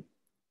mean,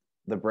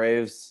 the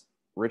Braves,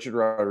 Richard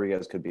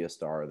Rodriguez could be a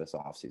star this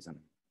offseason.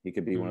 He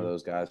could be one of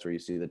those guys where you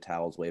see the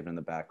towels waving in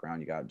the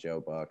background. You got Joe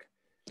Buck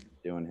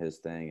doing his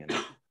thing.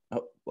 And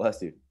oh,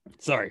 bless you.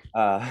 Sorry.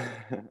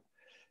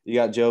 You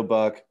got Joe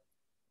Buck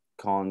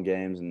calling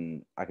games,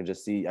 and I can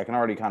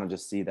already kind of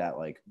just see that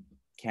like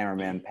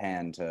cameraman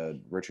pan to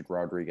Richard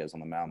Rodriguez on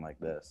the mound like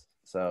this.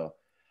 So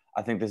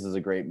I think this is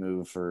a great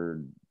move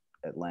for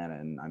Atlanta.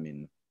 And I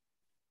mean,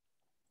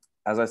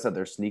 as I said,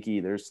 they're sneaky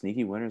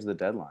winners of the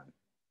deadline.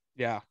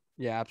 Yeah,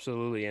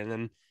 absolutely. And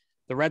then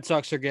the Red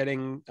Sox are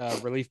getting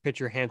relief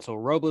pitcher Hansel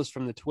Robles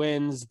from the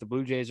Twins. The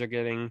Blue Jays are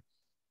getting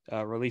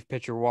relief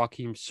pitcher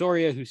Joakim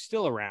Soria, who's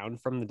still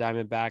around, from the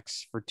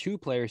Diamondbacks, for two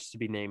players to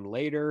be named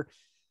later.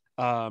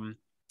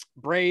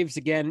 Braves,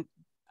 again,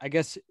 I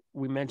guess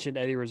we mentioned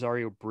Eddie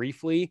Rosario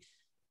briefly,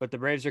 but the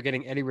Braves are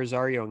getting Eddie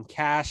Rosario in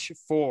cash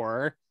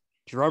for,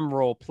 drum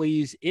roll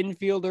please,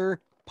 infielder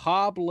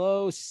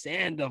Pablo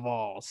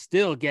Sandoval.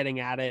 Still getting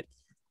at it.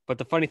 But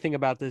the funny thing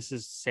about this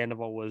is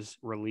Sandoval was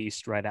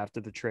released right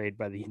after the trade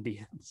by the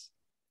Indians.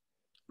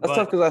 That's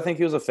tough because I think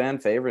he was a fan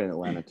favorite in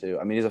Atlanta too.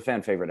 I mean, he's a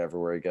fan favorite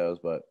everywhere he goes,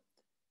 but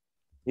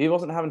he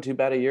wasn't having too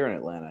bad a year in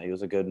Atlanta. He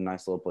was a good,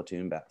 nice little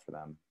platoon bat for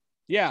them.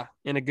 Yeah,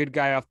 and a good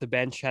guy off the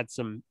bench, had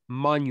some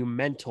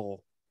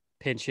monumental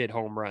pinch hit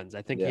home runs.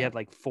 I think he had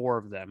like 4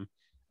 of them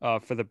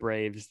for the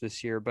Braves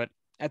this year. But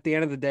at the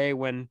end of the day,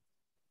 when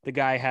the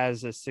guy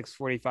has a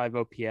 645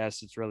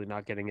 OPS, it's really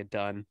not getting it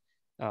done.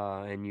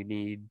 And you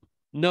need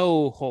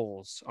no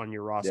holes on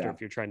your roster if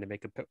you're trying to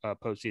make a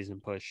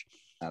postseason push.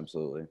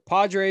 Absolutely.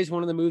 Padres,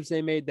 one of the moves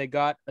they made, they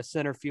got a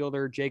center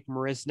fielder, Jake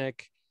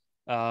Marisnick.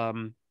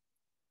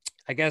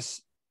 I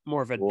guess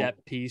more of a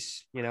depth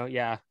piece,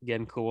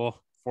 again,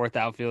 cool. 4th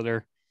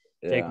outfielder,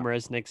 Jake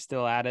Marisnick,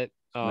 still at it.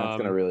 That's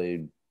going to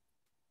really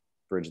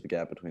bridge the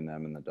gap between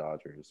them and the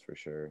Dodgers for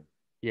sure.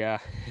 Yeah,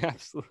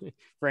 absolutely.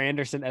 For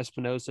Anderson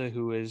Espinosa,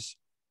 who is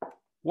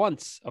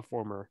once a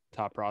former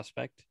top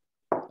prospect.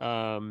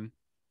 And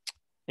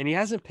he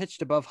hasn't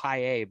pitched above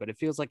high A, but it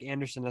feels like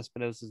Anderson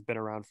Espinosa has been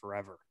around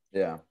forever.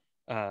 Yeah.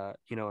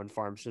 In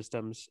farm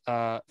systems.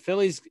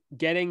 Philly's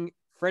getting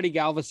Freddie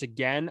Galvis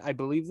again. I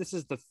believe this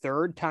is the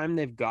 3rd time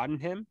they've gotten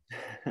him.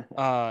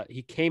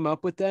 He came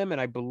up with them, and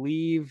I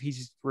believe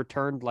he's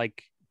returned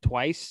like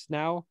twice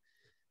now.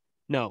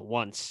 No,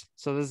 once.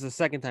 So this is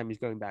the 2nd time he's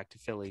going back to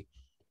Philly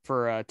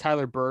for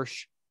Tyler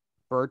Birch.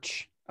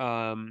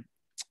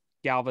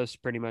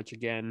 Galvis pretty much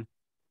again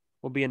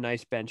will be a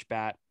nice bench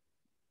bat.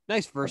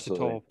 Nice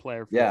versatile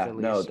player for the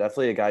Phillies. No,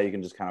 definitely a guy you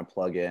can just kind of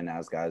plug in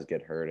as guys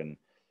get hurt. And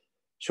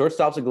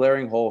shortstop's a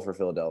glaring hole for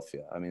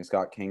Philadelphia. I mean,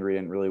 Scott Kingery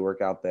didn't really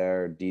work out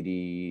there.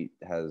 Didi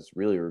has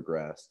really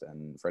regressed,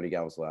 and Freddie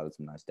Galvis added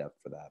some nice depth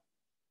for that.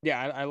 Yeah,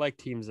 I like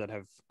teams that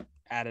have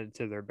added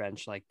to their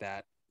bench like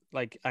that.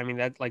 Like, I mean,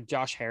 that like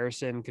Josh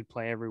Harrison could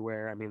play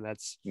everywhere. I mean,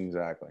 that's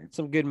exactly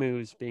some good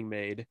moves being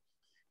made.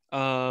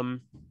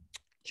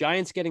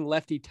 Giants getting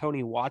lefty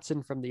Tony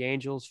Watson from the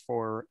Angels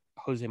for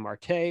Jose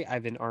Marte,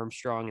 Ivan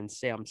Armstrong, and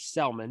Sam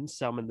Selman.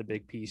 Selman, the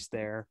big piece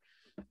there,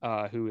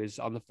 who is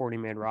on the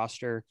 40-man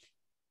roster.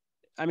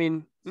 I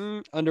mean,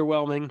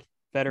 underwhelming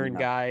veteran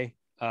guy.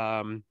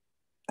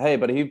 Hey,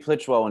 but he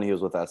pitched well when he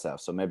was with SF,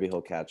 so maybe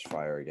he'll catch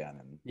fire again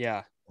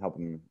and help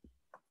him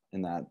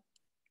in that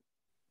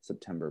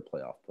September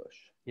playoff push.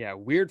 Yeah,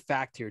 weird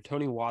fact here.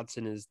 Tony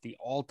Watson is the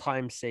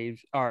all-time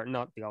saves, or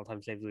not the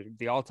all-time saves leader,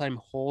 the all-time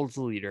holds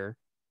leader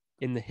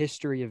in the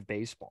history of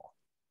baseball.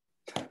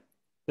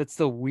 That's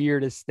the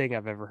weirdest thing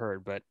I've ever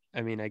heard. But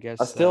I mean, I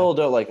guess I still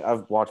don't like.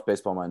 I've watched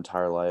baseball my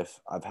entire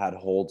life. I've had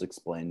holds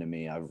explained to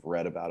me. I've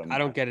read about them. I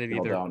don't get it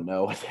Still either. don't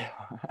know what they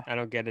are. I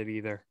don't get it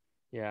either.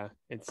 Yeah,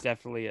 it's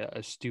definitely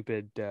a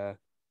stupid.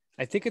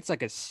 I think it's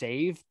like a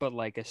save, but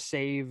like a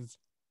save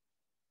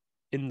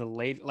in the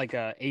late, like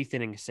a eighth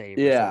inning save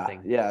or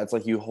something. Yeah. It's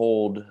like you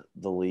hold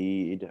the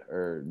lead,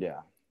 or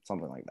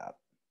something like that.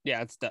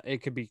 Yeah,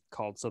 it could be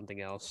called something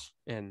else,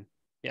 and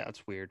yeah,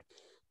 it's weird.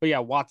 But yeah,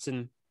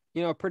 Watson,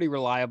 a pretty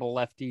reliable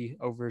lefty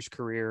over his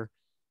career.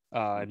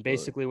 And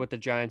basically what the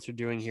Giants are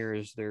doing here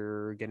is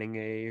they're getting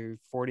a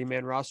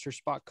 40-man roster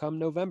spot come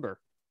November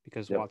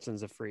because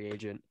Watson's a free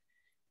agent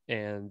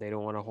and they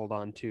don't want to hold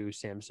on to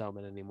Sam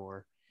Selman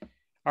anymore.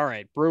 All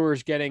right.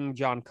 Brewers getting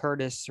John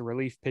Curtis, a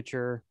relief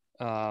pitcher,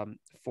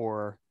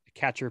 for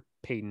catcher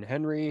Peyton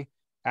Henry.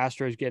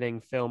 Astros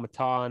getting Phil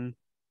Maton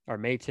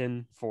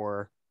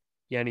for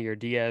Yanier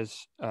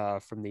Diaz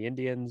from the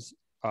Indians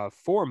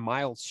for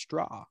Miles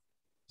Straw.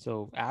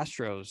 So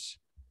Astros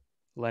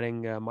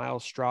letting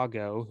Miles Straw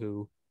go,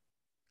 who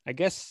I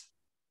guess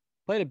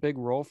played a big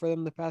role for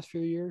them the past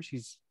few years.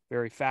 He's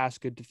very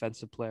fast, good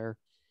defensive player,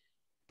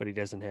 but he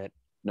doesn't hit.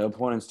 No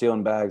point in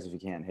stealing bags if you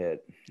can't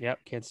hit. Yep,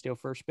 can't steal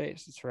first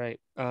base. That's right.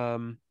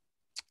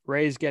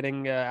 Rays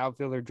getting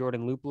outfielder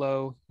Jordan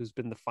Luplow, who's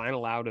been the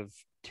final out of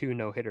 2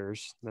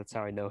 no-hitters. That's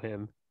how I know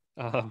him.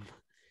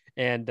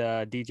 And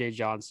DJ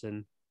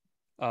Johnson.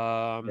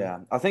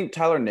 I think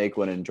Tyler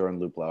Naquin and Jordan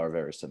Luplow are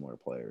very similar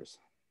players.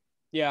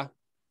 Yeah,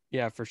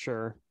 for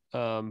sure.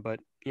 But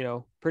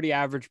pretty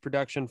average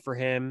production for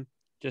him.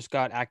 Just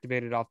got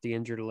activated off the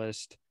injured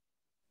list.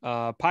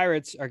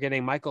 Pirates are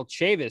getting Michael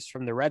Chavis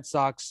from the Red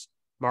Sox.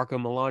 Marco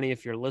Milani,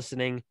 if you're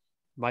listening,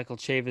 Michael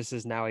Chavis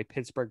is now a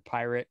Pittsburgh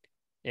Pirate.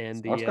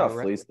 And Sox got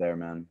fleeced there,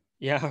 man.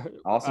 Yeah.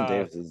 Austin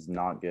Davis is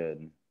not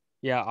good.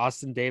 Yeah,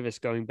 Austin Davis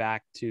going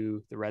back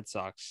to the Red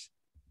Sox.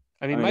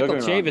 I mean Michael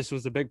Chavis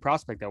was a big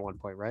prospect at one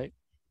point, right?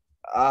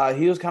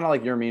 He was kind of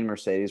like Yermin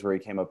Mercedes, where he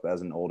came up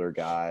as an older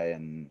guy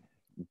and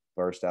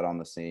burst out on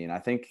the scene. I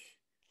think,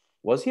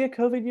 was he a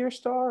COVID year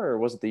star, or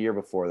was it the year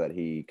before that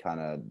he kind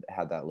of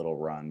had that little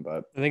run?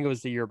 But I think it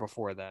was the year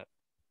before that.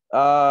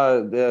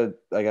 I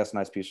guess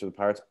nice piece for the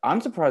Pirates. I'm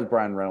surprised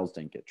Brian Reynolds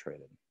didn't get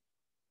traded.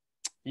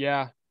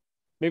 Yeah,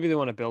 maybe they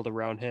want to build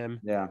around him.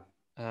 Yeah.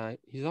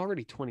 He's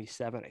already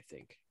 27, I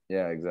think.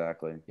 Yeah,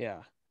 exactly. Yeah,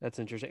 that's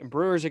interesting.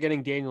 Brewers are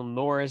getting Daniel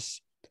Norris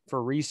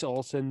for Reese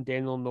Olson.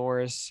 Daniel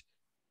Norris,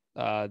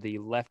 the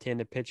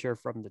left-handed pitcher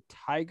from the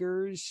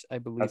Tigers, I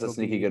believe. That's a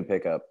sneaky good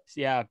pickup.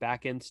 Yeah,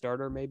 back-end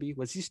starter maybe.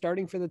 Was he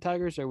starting for the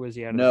Tigers or was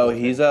he out of No,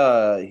 he's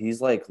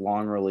like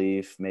long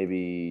relief,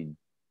 maybe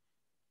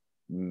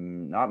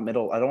not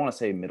middle. I don't want to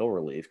say middle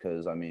relief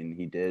because I mean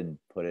he did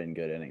put in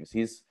good innings.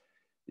 He's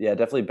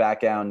definitely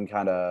back down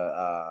kind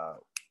of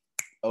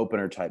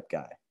opener type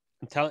guy.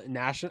 I'm telling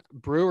National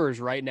Brewers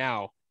right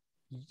now,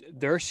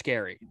 they're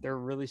scary. They're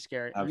really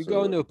scary. Absolutely. You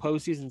go into a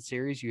postseason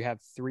series, you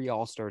have 3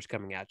 all-stars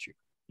coming at you.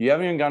 You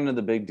haven't even gotten to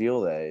the big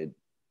deal day.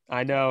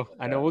 I know.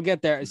 We'll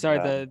get there.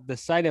 Sorry, the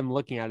site I'm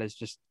looking at is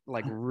just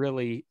like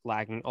really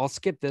lagging. I'll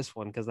skip this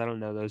one because I don't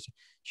know those.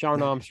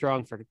 Sean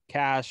Armstrong for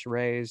Cash,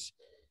 Rays.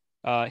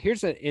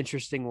 Here's an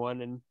interesting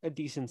one and a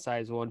decent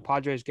sized one.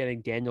 Padres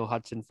getting Daniel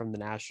Hudson from the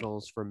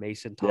Nationals for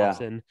Mason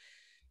Thompson.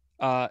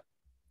 Yeah.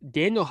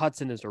 Daniel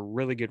Hudson is a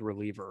really good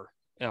reliever.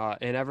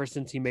 And ever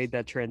since he made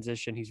that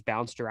transition, he's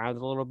bounced around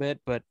a little bit,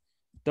 but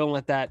don't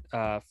let that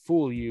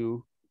fool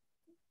you.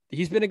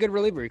 He's been a good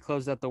reliever. He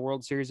closed out the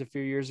World Series a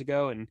few years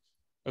ago, and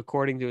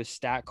according to a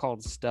stat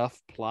called Stuff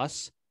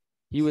Plus,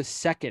 he was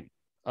second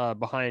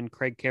behind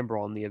Craig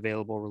Kimbrell on the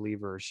available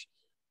relievers.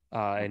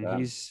 And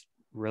he's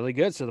really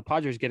good. So the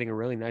Padres getting a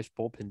really nice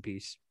bullpen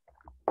piece.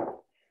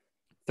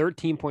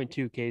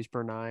 13.2 Ks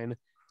per 9,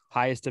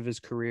 highest of his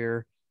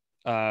career.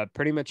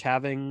 Pretty much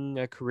having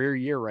a career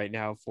year right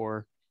now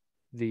for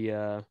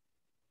the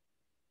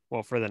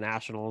for the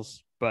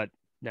Nationals, but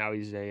now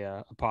he's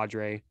a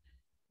Padre.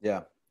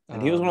 Yeah.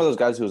 And he was one of those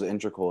guys who was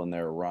integral in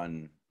their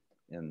run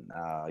in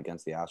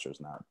against the Astros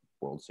in that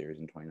World Series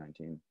in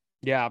 2019.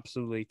 Yeah,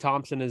 absolutely.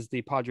 Thompson is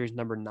the Padres'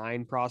 number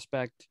 9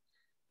 prospect.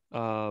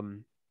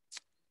 Red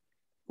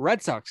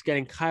Sox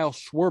getting Kyle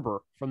Schwarber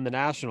from the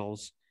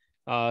Nationals.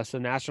 So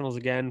Nationals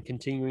again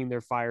continuing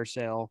their fire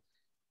sale.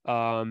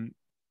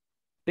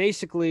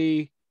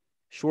 Basically,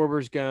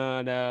 Schwarber's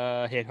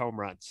gonna hit home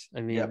runs.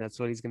 I mean, That's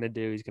what he's gonna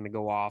do. He's gonna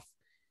go off.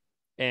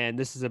 And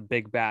this is a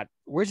big bat.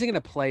 Where's he going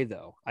to play,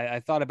 though? I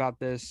thought about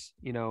this,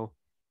 I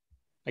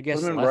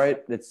guess. Right.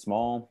 It's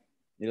small.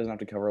 He doesn't have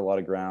to cover a lot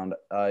of ground.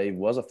 He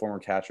was a former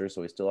catcher,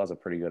 so he still has a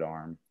pretty good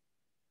arm.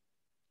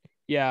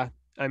 Yeah.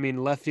 I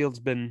mean, left field's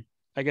been,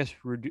 I guess,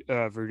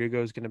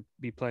 Verdugo's going to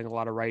be playing a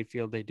lot of right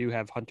field. They do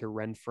have Hunter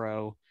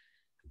Renfroe.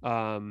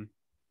 But,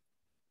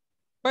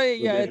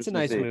 yeah, it's a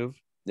nice move.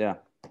 Yeah.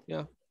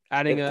 Yeah.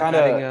 Adding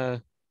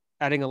a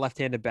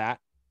left-handed bat.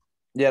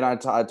 Yeah, and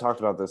I talked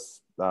about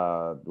this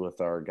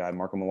with our guy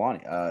Marco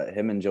Milani.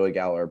 Him and Joey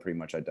Gallo are pretty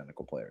much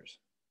identical players.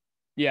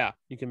 Yeah,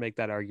 you can make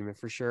that argument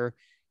for sure.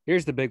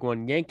 Here's the big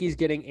one. Yankees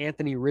getting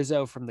Anthony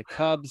Rizzo from the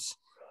Cubs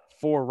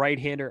for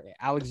right-hander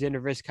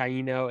Alexander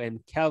Vizcaíno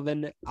and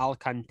Kelvin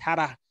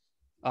Alcantara.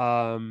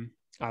 I'll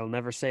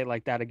never say it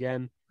like that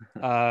again.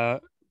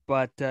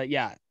 But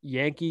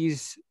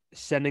Yankees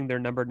sending their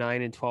number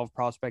 9 and 12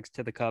 prospects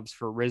to the Cubs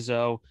for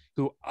Rizzo,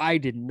 who I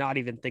did not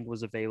even think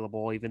was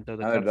available, even though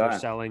the Cubs were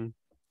selling.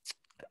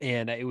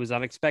 And it was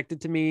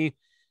unexpected to me.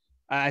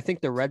 I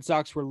think the Red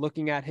Sox were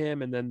looking at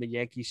him, and then the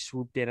Yankees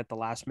swooped in at the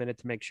last minute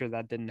to make sure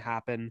that didn't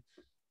happen.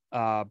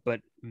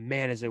 But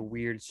man, is it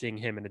weird seeing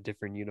him in a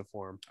different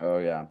uniform. Oh,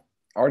 yeah.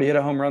 Already hit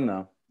a home run,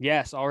 though.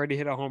 Yes, already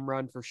hit a home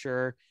run for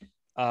sure.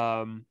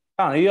 I don't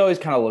know. He always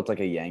kind of looked like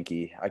a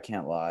Yankee. I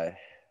can't lie.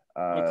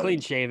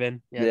 Clean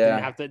shaven.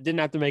 Yeah. Didn't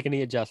have to make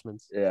any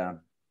adjustments. Yeah.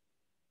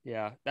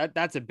 Yeah.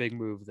 That's a big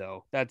move,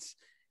 though. That's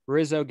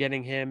Rizzo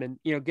getting him,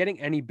 and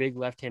getting any big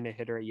left-handed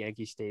hitter at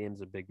Yankee Stadium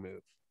is a big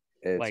move.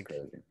 It's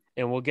crazy.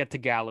 And we'll get to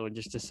Gallo in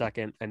just a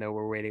second. I know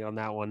we're waiting on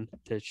that one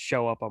to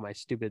show up on my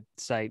stupid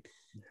site.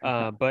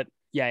 But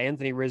yeah,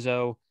 Anthony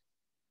Rizzo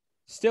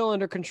still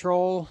under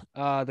control.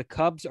 The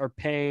Cubs are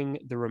paying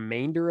the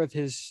remainder of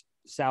his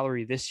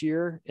salary this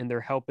year, and they're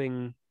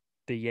helping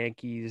the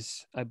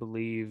Yankees, I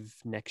believe,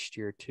 next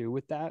year too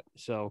with that.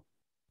 So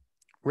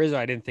Rizzo,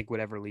 I didn't think would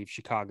ever leave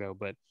Chicago,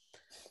 but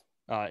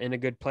in a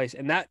good place.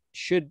 And that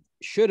should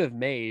have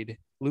made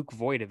Luke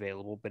Voit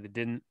available, but it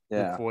didn't.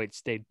 Yeah. Luke Voit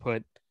stayed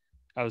put.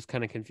 I was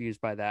kind of confused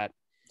by that.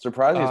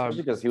 Surprising,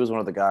 especially because he was one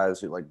of the guys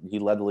who he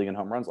led the league in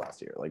home runs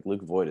last year. Like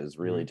Luke Voit has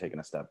really taken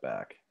a step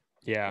back.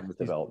 Yeah. In his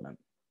development.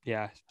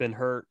 Yeah. He's been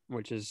hurt,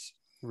 which has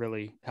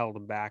really held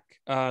him back.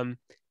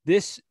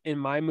 This, in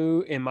my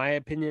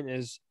opinion,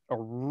 is a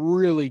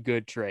really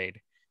good trade.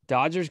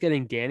 Dodgers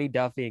getting Danny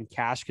Duffy and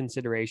cash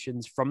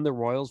considerations from the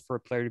Royals for a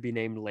player to be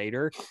named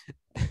later.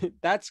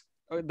 That's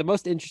the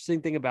most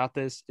interesting thing about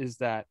this is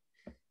that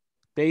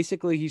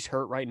basically he's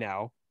hurt right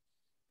now.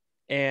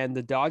 And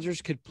the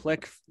Dodgers could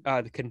pick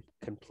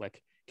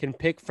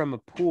from a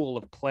pool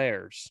of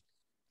players,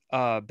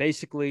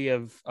 basically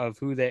of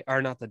who they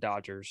are. Not the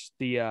Dodgers,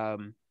 the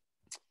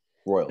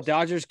Royals.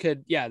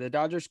 The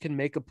Dodgers can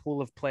make a pool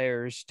of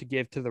players to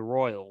give to the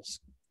Royals,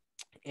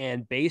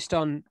 and based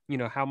on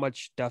how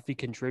much Duffy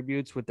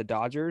contributes with the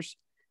Dodgers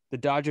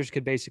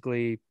could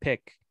basically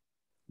pick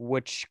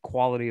which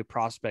quality of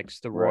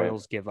prospects the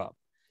Royals give up.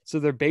 So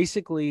they're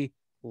basically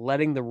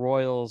letting the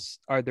Royals,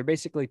 or they're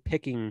basically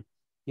picking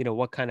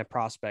what kind of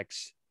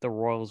prospects the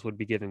Royals would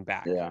be giving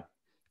back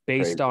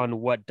based on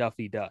what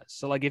Duffy does.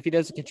 So if he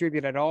doesn't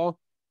contribute at all,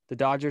 the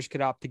Dodgers could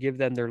opt to give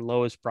them their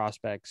lowest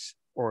prospects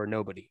or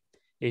nobody.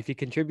 If he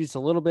contributes a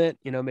little bit,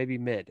 maybe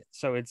mid.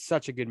 So it's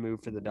such a good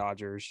move for the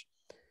Dodgers,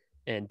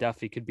 and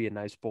Duffy could be a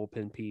nice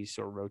bullpen piece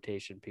or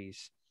rotation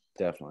piece.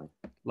 Definitely.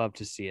 Love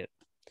to see it.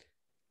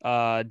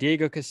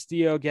 Diego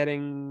Castillo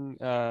going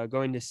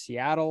to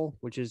Seattle,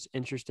 which is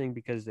interesting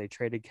because they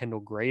traded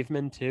Kendall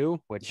Graveman too,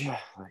 which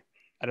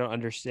I don't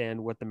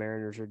understand what the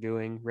Mariners are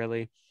doing,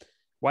 really.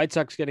 White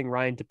Sox getting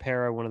Ryan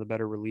Tepera, one of the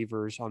better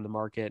relievers on the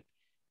market,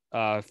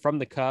 from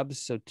the Cubs.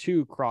 So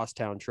 2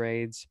 crosstown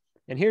trades.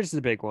 And here's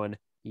the big one.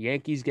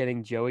 Yankees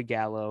getting Joey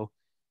Gallo,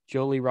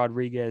 Joely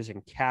Rodriguez,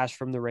 and cash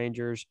from the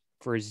Rangers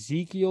for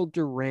Ezekiel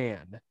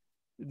Duran.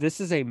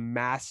 This is a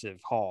massive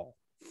haul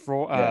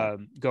for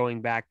going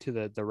back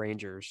to the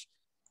Rangers.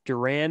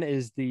 Duran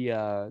is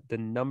the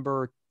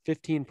number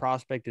 15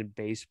 prospect in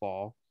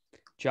baseball.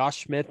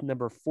 Josh Smith,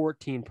 number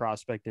 14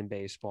 prospect in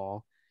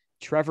baseball.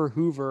 Trevor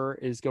Hoover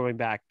is going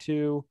back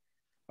too.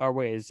 Or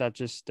wait, is that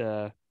just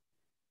hold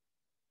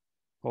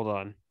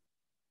on.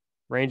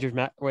 Rangers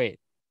wait.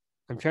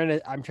 I'm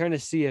trying to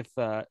see if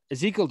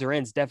Ezekiel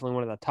Duran's definitely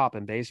one of the top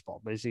in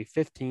baseball, but is he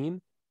 15? I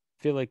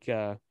feel like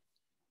you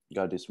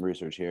gotta do some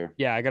research here.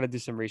 Yeah, I gotta do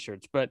some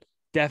research, but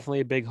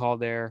definitely a big haul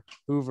there.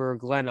 Hoover,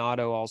 Glenn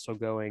Otto also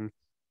going.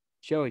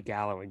 Joey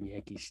Gallo in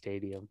Yankee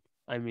Stadium.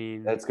 I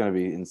mean, that's gonna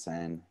be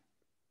insane.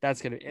 That's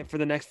going to, for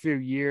the next few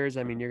years,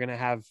 I mean, you're going to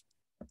have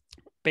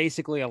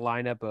basically a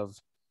lineup of,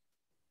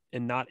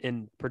 and not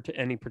in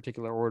any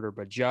particular order,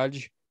 but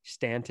Judge,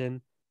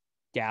 Stanton,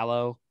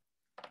 Gallo.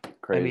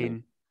 Crazy. I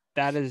mean,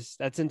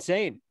 that's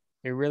insane.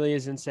 It really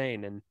is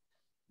insane. And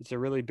it's a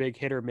really big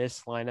hit or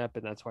miss lineup.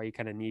 And that's why you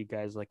kind of need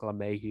guys like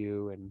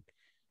LeMahieu and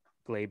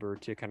Glaber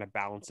to kind of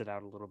balance it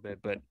out a little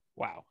bit. But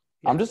wow.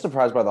 Yeah. I'm just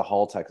surprised by the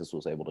haul Texas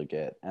was able to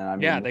get. And I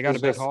mean, they got a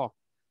big haul.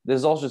 This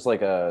is also just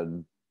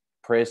a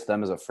praise to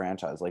them as a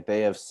franchise.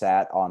 They have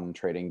sat on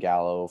trading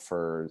Gallo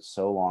for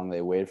so long.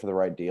 They waited for the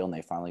right deal and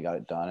they finally got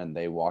it done, and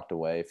they walked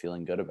away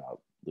feeling good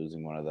about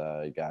losing one of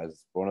the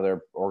guys, one of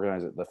their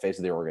the face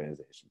of the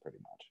organization, pretty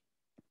much.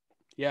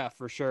 Yeah,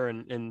 for sure.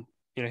 And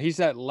he's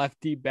that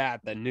lefty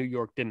bat that New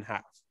York didn't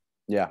have.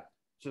 Yeah.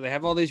 So they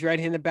have all these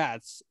right-handed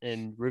bats,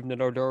 and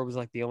Rougned Odor was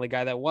the only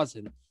guy that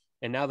wasn't.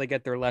 And now they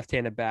get their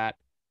left-handed bat.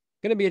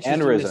 Going to be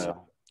interesting.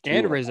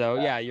 And Rizzo.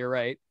 Yeah, you're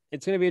right.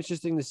 It's going to be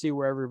interesting to see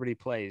where everybody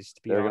plays.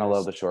 They're going to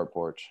love the short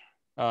porch.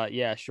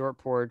 Short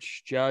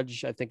porch.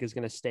 Judge, I think, is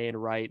going to stay in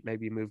right.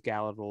 Maybe move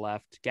Gallo to the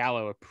left.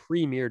 Gallo, a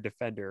premier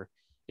defender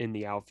in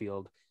the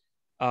outfield.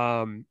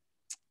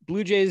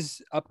 Blue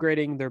Jays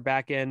upgrading their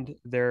back end.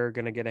 They're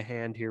going to get a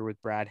hand here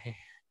with Brad Hand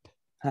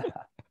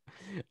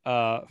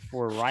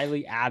for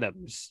Riley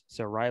Adams.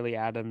 So Riley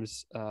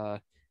Adams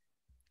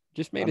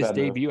just made his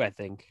debut, I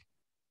think.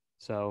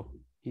 So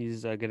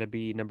he's going to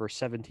be number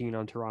 17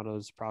 on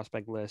Toronto's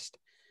prospect list.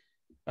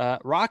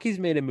 Rockies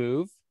made a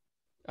move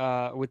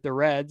with the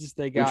Reds.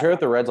 They got traded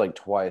the Reds like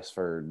twice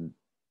for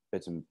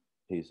bits and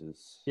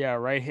pieces. Yeah,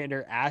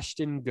 right-hander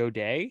Ashton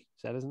Godet.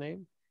 Is that his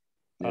name?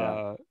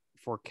 Yeah.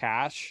 For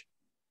cash.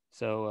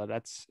 So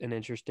that's an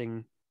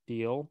interesting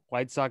deal.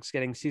 White Sox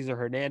getting Cesar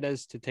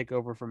Hernandez to take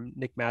over from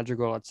Nick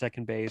Madrigal at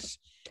second base.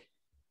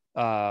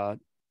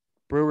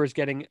 Brewers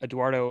getting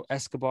Eduardo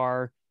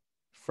Escobar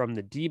from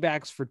the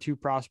D-backs for 2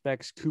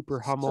 prospects. Cooper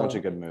Hummel. Such a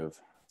good move.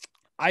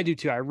 I do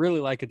too. I really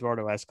like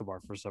Eduardo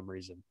Escobar for some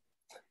reason.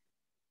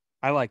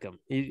 I like him.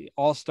 He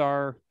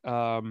all-star.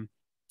 I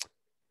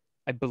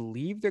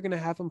believe they're going to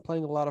have him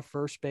playing a lot of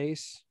first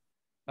base.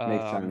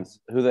 Makes sense.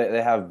 Who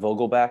they have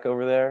Vogelback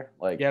over there?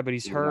 Yeah, but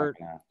he's hurt,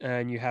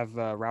 and you have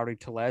Rowdy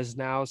Tellez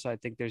now, so I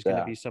think there's going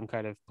to be some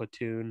kind of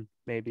platoon,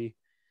 maybe.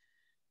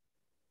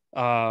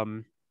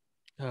 I'm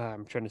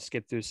trying to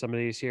skip through some of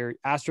these here.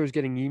 Astros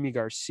getting Yimi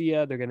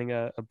Garcia. They're getting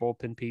a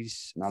bullpen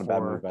piece. Not a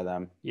bad move by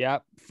them. Yeah,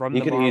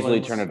 he could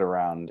easily turn it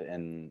around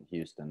in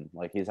Houston.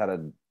 Like, he's had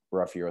a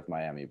rough year with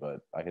Miami,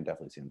 but I could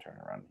definitely see him turn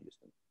around in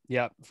Houston.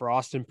 Yeah, for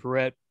Austin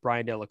Perrette,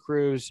 Brian De La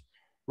Cruz.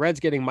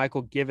 Reds getting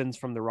Michael Givens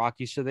from the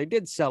Rockies, so they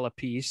did sell a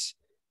piece.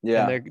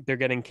 Yeah, and they're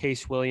getting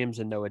Case Williams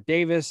and Noah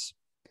Davis.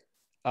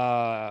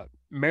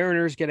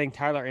 Mariners getting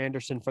Tyler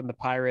Anderson from the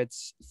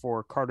Pirates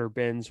for Carter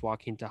Benz,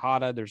 Joaquin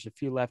Tejada. There's a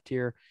few left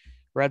here.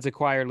 Reds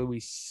acquire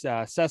Luis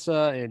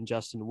Cessa and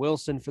Justin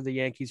Wilson for the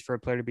Yankees for a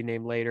player to be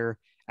named later.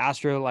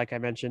 Like I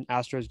mentioned,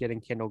 Astros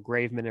getting Kendall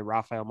Graveman and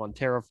Rafael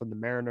Montero from the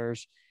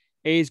Mariners.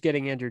 A's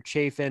getting Andrew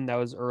Chafin. That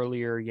was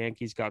earlier.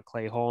 Yankees got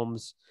Clay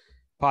Holmes.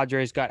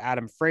 Padres got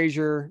Adam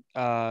Frazier,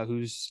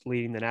 who's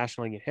leading the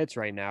National League in hits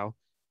right now.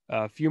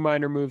 A few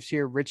minor moves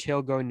here. Rich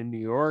Hill going to New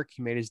York.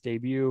 He made his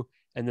debut.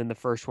 And then the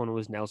first one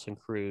was Nelson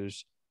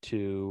Cruz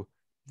to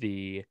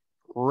the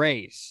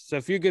Rays. So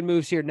a few good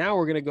moves here. Now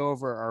we're going to go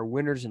over our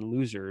winners and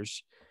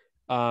losers.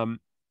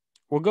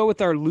 We'll go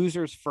with our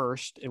losers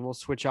first, and we'll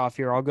switch off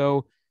here. I'll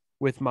go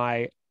with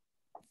my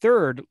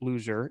third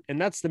loser, and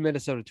that's the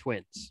Minnesota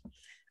Twins.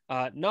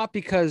 Not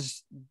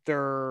because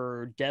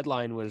their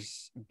deadline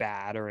was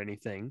bad or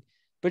anything,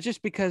 but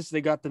just because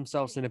they got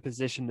themselves in a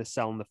position to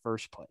sell in the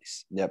first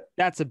place. Yep.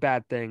 That's a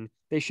bad thing.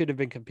 They should have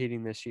been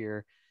competing this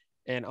year.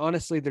 And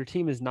honestly, their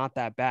team is not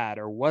that bad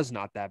or was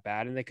not that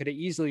bad. And they could have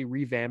easily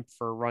revamped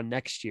for a run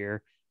next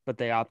year, but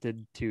they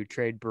opted to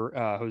trade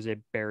Jose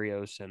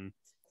Barrios and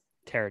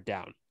tear it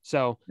down.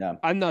 So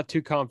I'm not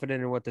too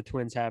confident in what the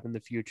Twins have in the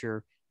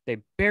future. They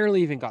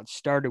barely even got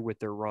started with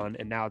their run,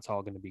 and now it's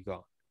all going to be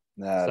gone.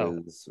 That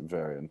is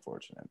very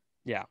unfortunate.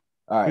 Yeah.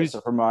 All right.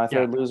 So for my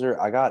third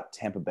loser, I got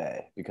Tampa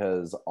Bay,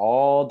 because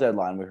all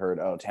deadline we heard,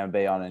 Tampa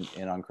Bay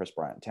in on Chris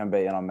Bryant, Tampa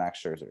Bay in on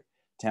Max Scherzer.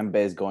 Tampa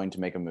Bay is going to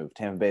make a move.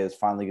 Tampa Bay is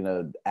finally going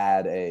to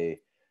add a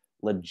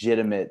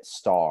legitimate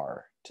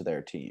star to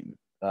their team,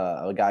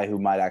 a guy who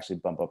might actually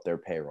bump up their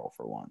payroll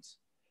for once.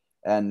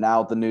 And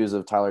now the news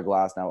of Tyler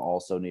Glass now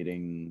also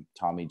needing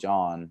Tommy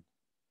John,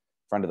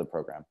 friend of the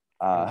program.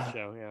 Tampa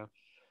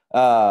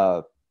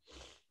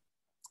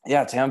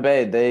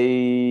Bay,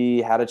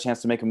 they had a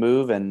chance to make a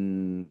move,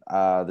 and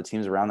the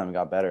teams around them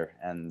got better,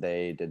 and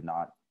they did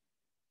not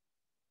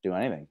do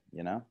anything,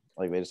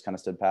 Like, they just kind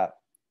of stood pat.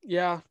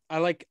 Yeah, I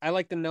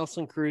like the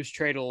Nelson Cruz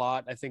trade a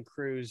lot. I think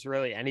Cruz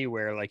really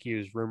anywhere like he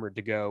was rumored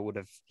to go would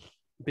have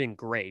been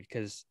great,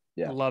 because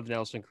I love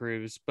Nelson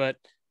Cruz. But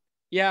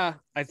yeah,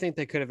 I think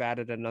they could have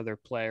added another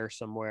player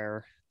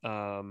somewhere.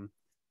 I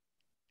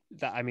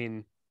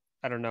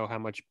don't know how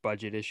much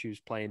budget issues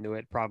play into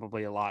it.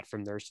 Probably a lot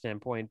from their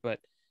standpoint,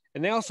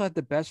 and they also had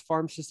the best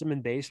farm system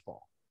in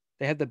baseball.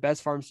 They had the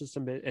best farm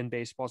system in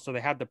baseball, so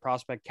they had the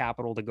prospect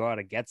capital to go out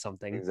and get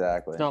something.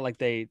 Exactly. It's not like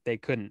they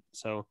couldn't.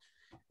 So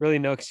really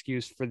no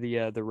excuse for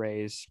the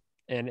Rays.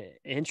 And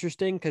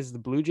interesting, because the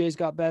Blue Jays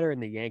got better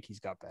and the Yankees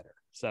got better.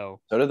 So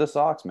did the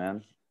Sox,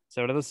 man.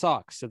 So did the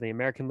Sox. So the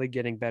American League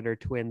getting better,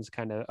 Rays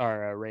kind of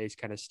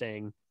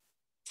staying.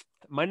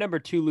 My number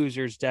 2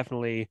 loser is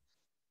definitely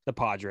the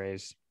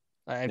Padres.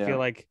 I feel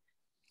like,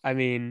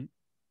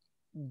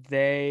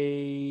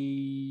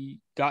 they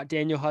got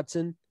Daniel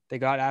Hudson. They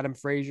got Adam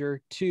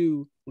Frazier,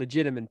 2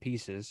 legitimate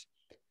pieces.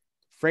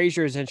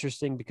 Frazier is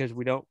interesting because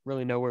we don't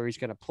really know where he's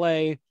going to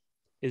play.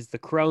 Is the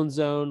Crone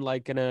Zone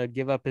going to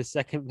give up his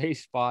second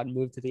base spot and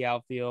move to the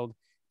outfield?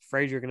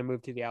 Frazier going to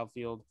move to the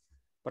outfield,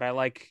 but I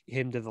like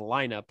him to the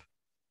lineup.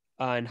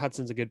 And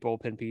Hudson's a good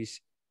bullpen piece.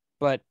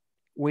 But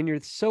when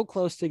you're so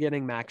close to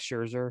getting Max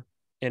Scherzer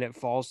and it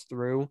falls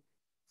through,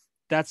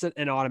 that's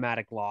an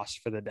automatic loss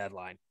for the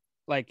deadline.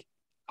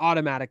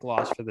 Automatic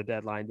loss for the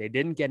deadline. They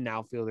didn't get an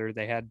outfielder.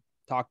 They had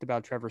talked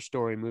about Trevor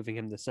Story moving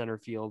him to center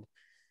field.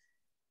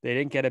 They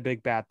didn't get a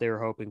big bat they were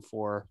hoping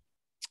for.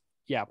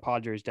 Yeah,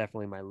 Padres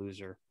definitely my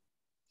loser.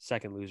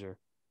 Second loser.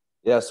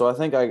 Yeah, so I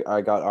think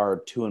I got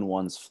our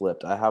 2-1s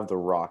flipped. I have the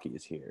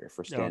Rockies here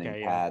for standing Okay,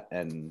 yeah. pat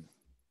and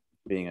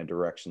being a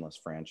directionless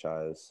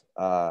franchise.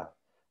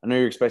 I know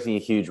you're expecting a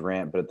huge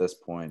rant, but at this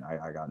point,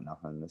 I got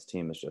nothing. This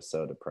team is just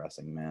so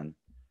depressing, man.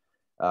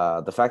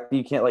 The fact that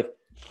you can't like,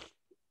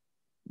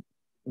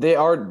 they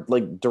are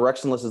like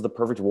directionless is the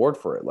perfect word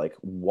for it. Like,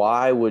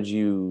 why would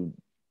you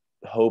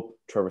hope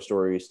Trevor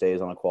Story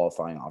stays on a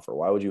qualifying offer?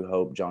 Why would you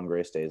hope John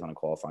Gray stays on a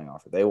qualifying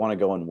offer? They want to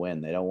go and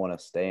win. They don't want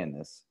to stay in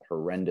this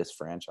horrendous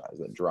franchise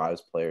that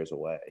drives players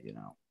away, you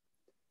know?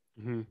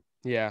 Mm-hmm.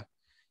 Yeah,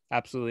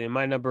 absolutely. And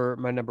my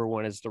number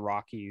one is the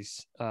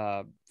Rockies,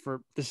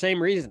 for the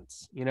same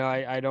reasons.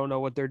 I don't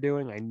know what they're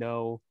doing. I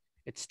know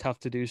it's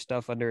tough to do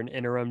stuff under an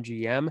interim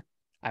GM.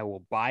 I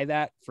will buy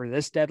that for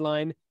this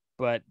deadline,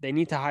 but they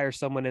need to hire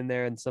someone in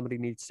there, and somebody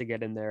needs to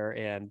get in there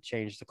and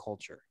change the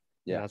culture.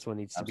 And Yeah, that's what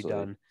needs to be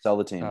absolutely. done, Sell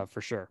the team.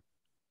 for sure.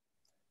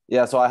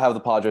 Yeah, so I have the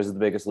Padres as the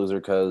biggest loser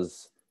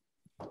because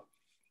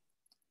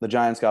the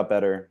Giants got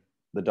better,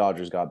 the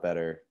Dodgers got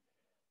better.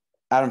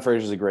 Adam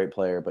Frazier's a great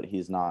player, but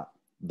he's not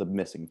the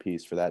missing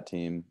piece for that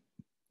team.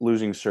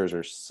 Losing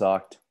Scherzer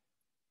sucked.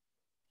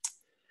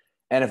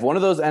 And if one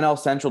of those NL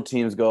Central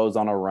teams goes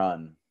on a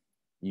run,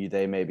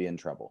 they may be in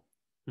trouble.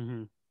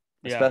 Mm-hmm.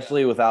 Yeah,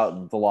 Especially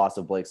without the loss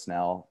of Blake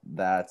Snell.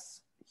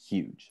 That's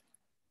huge.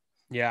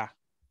 yeah,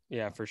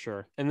 yeah, for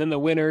sure. And then the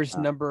winners,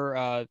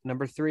 Uh,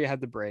 number three, I had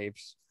the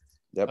Braves.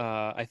 yep.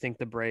 I think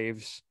the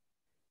Braves.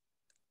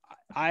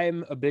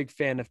 I'm a big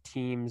fan of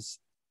teams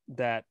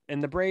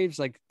and the Braves,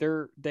 like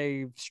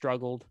they've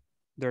struggled.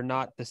 They're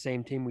not the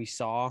same team we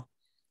saw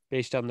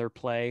based on their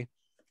play.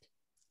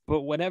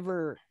 But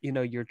whenever,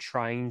 you're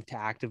trying to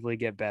actively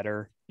get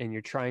better and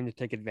you're trying to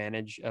take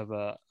advantage of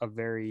a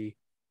very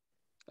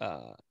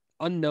uh,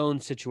 unknown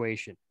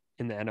situation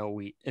in the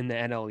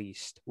NL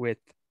East, with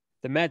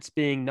the Mets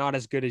being not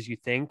as good as you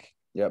think,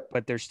 Yep.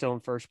 but they're still in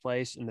first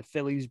place, and the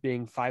Phillies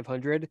being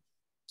 500.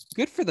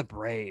 Good for the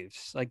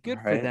Braves. Like, good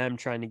for Right. them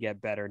trying to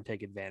get better and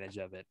take advantage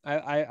of it.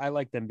 I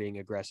like them being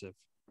aggressive.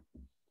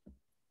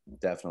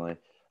 Definitely.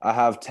 I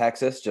have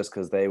Texas just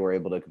because they were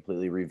able to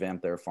completely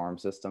revamp their farm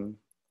system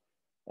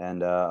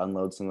and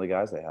unload some of the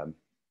guys they had.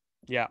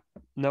 Yeah.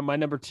 No, my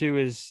number two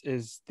is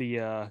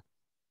the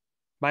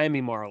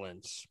Miami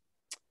Marlins.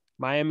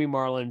 Miami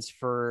Marlins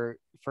for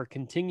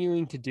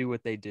continuing to do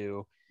what they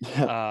do.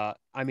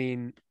 I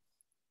mean,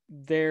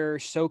 they're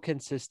so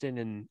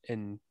consistent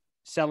in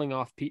selling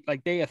off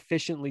like they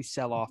efficiently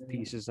sell off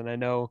pieces. And I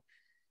know,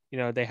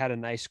 they had a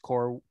nice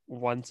core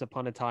once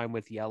upon a time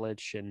with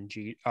Yelich and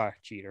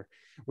Jeter,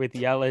 with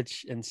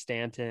Yelich and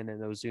Stanton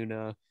and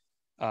Ozuna.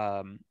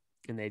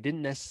 And they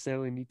didn't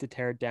necessarily need to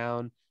tear it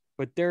down,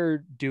 but they're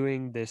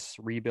doing this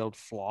rebuild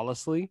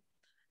flawlessly.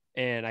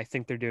 And I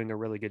think they're doing a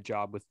really good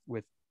job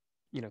with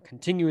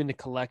continuing to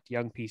collect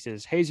young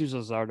pieces. Jesus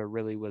Luzardo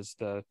really was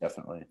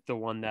Definitely the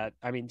one that,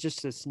 I mean,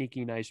 just a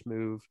sneaky nice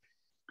move.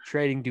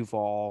 Trading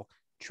Duvall,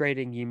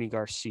 trading Yimi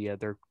Garcia.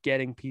 They're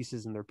getting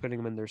pieces and they're putting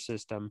them in their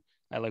system.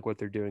 I like what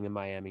they're doing in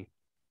Miami.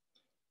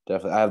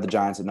 Definitely. I have the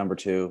Giants at number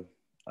 2.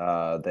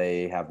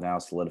 They have now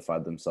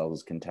solidified themselves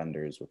as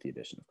contenders with the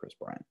addition of Chris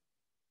Bryant.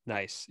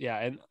 Nice. Yeah.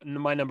 And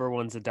my number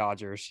one's the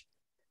Dodgers.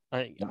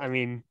 I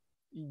mean,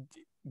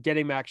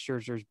 getting Max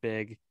Scherzer is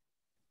big.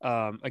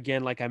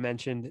 Again, like I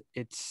mentioned,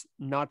 it's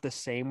not the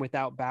same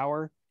without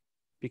Bauer,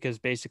 because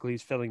basically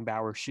he's filling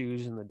Bauer's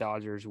shoes, and the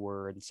Dodgers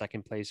were in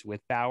second place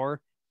with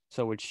Bauer.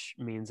 So, which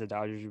means the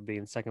Dodgers would be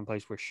in second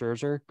place with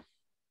Scherzer.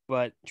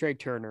 But Trey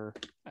Turner,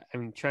 I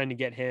mean, trying to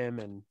get him,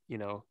 and,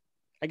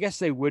 I guess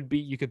they would be,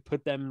 you could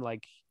put them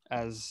like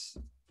as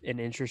an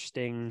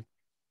interesting,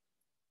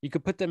 you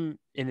could put them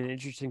in an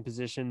interesting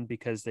position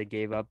because they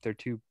gave up their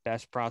two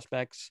best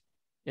prospects,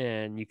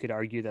 and you could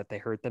argue that they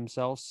hurt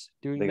themselves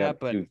doing They that. got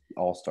But 2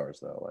 all-stars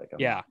though.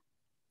 yeah,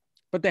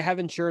 but they have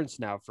insurance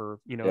now for,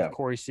 yeah, if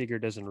Corey Seager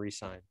doesn't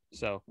resign.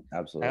 So I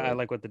absolutely.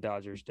 like what the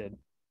Dodgers did.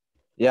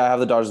 Yeah, I have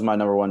the Dodgers as my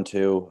number 1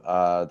 too.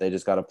 They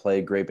just got to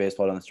play great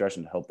baseball down the stretch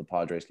and hope the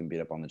Padres can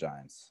beat up on the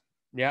Giants.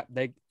 Yeah,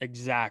 they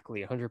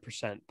exactly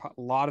 100%.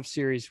 A lot of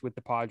series with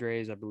the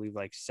Padres, I believe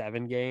like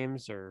 7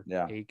 games or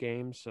 8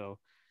 games. So,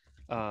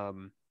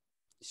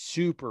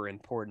 super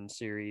important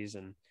series.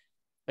 And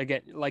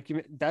again,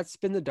 that's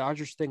been the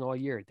Dodgers thing all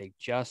year. They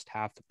just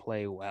have to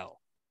play well.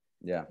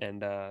 Yeah.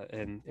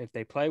 And if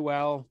they play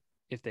well,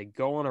 if they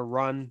go on a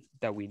run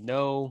that we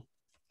know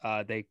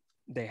they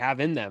have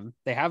in them,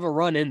 they have a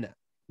run in them.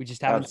 We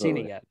just haven't seen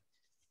it yet.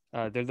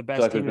 They're the I feel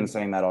best like team. we've been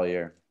saying that all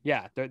year.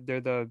 Yeah,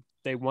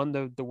 they won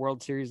the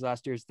World Series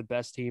last year. It's the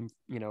best team,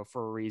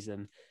 for a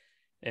reason.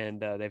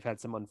 And they've had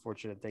some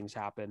unfortunate things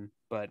happen.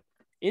 But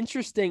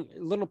interesting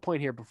little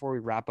point here before we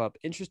wrap up.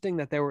 Interesting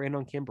that they were in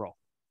on Kimbrel,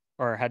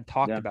 or had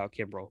talked about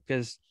Kimbrel,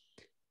 because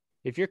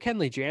if you're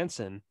Kenley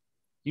Jansen,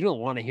 you don't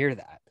want to hear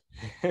that.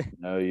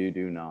 No, you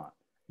do not.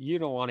 You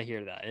don't want to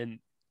hear that, and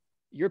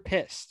you're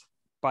pissed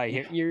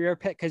you're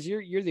pissed because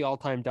you're the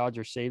all-time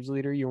Dodger saves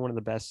leader. You're one of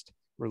the best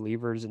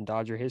relievers in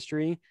Dodger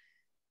history.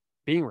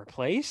 Being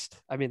replaced,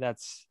 I mean,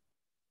 that's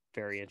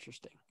very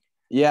interesting.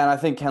 Yeah, and I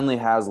think Kenley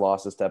has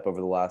lost a step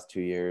over the last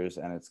 2 years,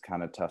 and it's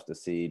kind of tough to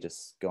see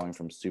just going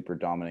from super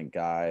dominant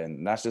guy.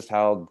 And that's just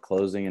how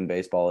closing in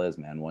baseball is,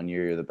 man. 1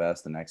 year you're the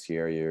best, the next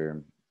year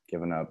you're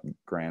giving up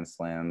grand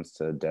slams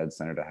to dead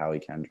center to Howie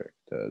Kendrick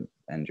to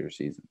end your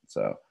season.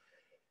 So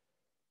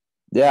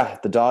yeah,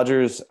 the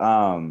Dodgers,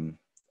 Craig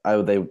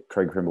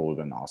Kimbrel would have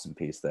been an awesome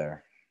piece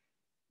there.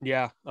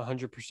 Yeah,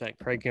 100%.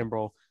 Craig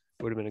Kimbrel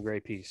would have been a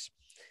great piece.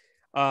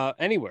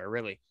 Anywhere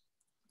really.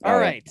 All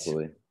right.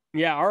 Absolutely.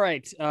 Yeah. All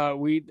right.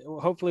 We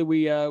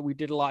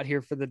did a lot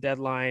here for the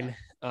deadline.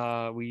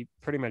 We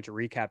pretty much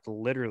recapped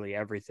literally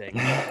everything.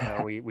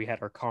 We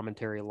had our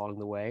commentary along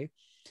the way.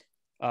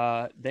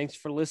 Thanks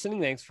for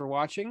listening. Thanks for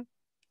watching.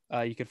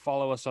 You could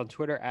follow us on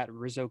Twitter at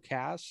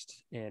RizzoCast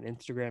and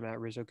Instagram at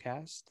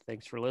RizzoCast.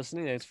 Thanks for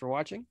listening. Thanks for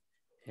watching,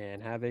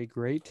 and have a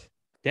great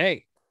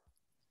day.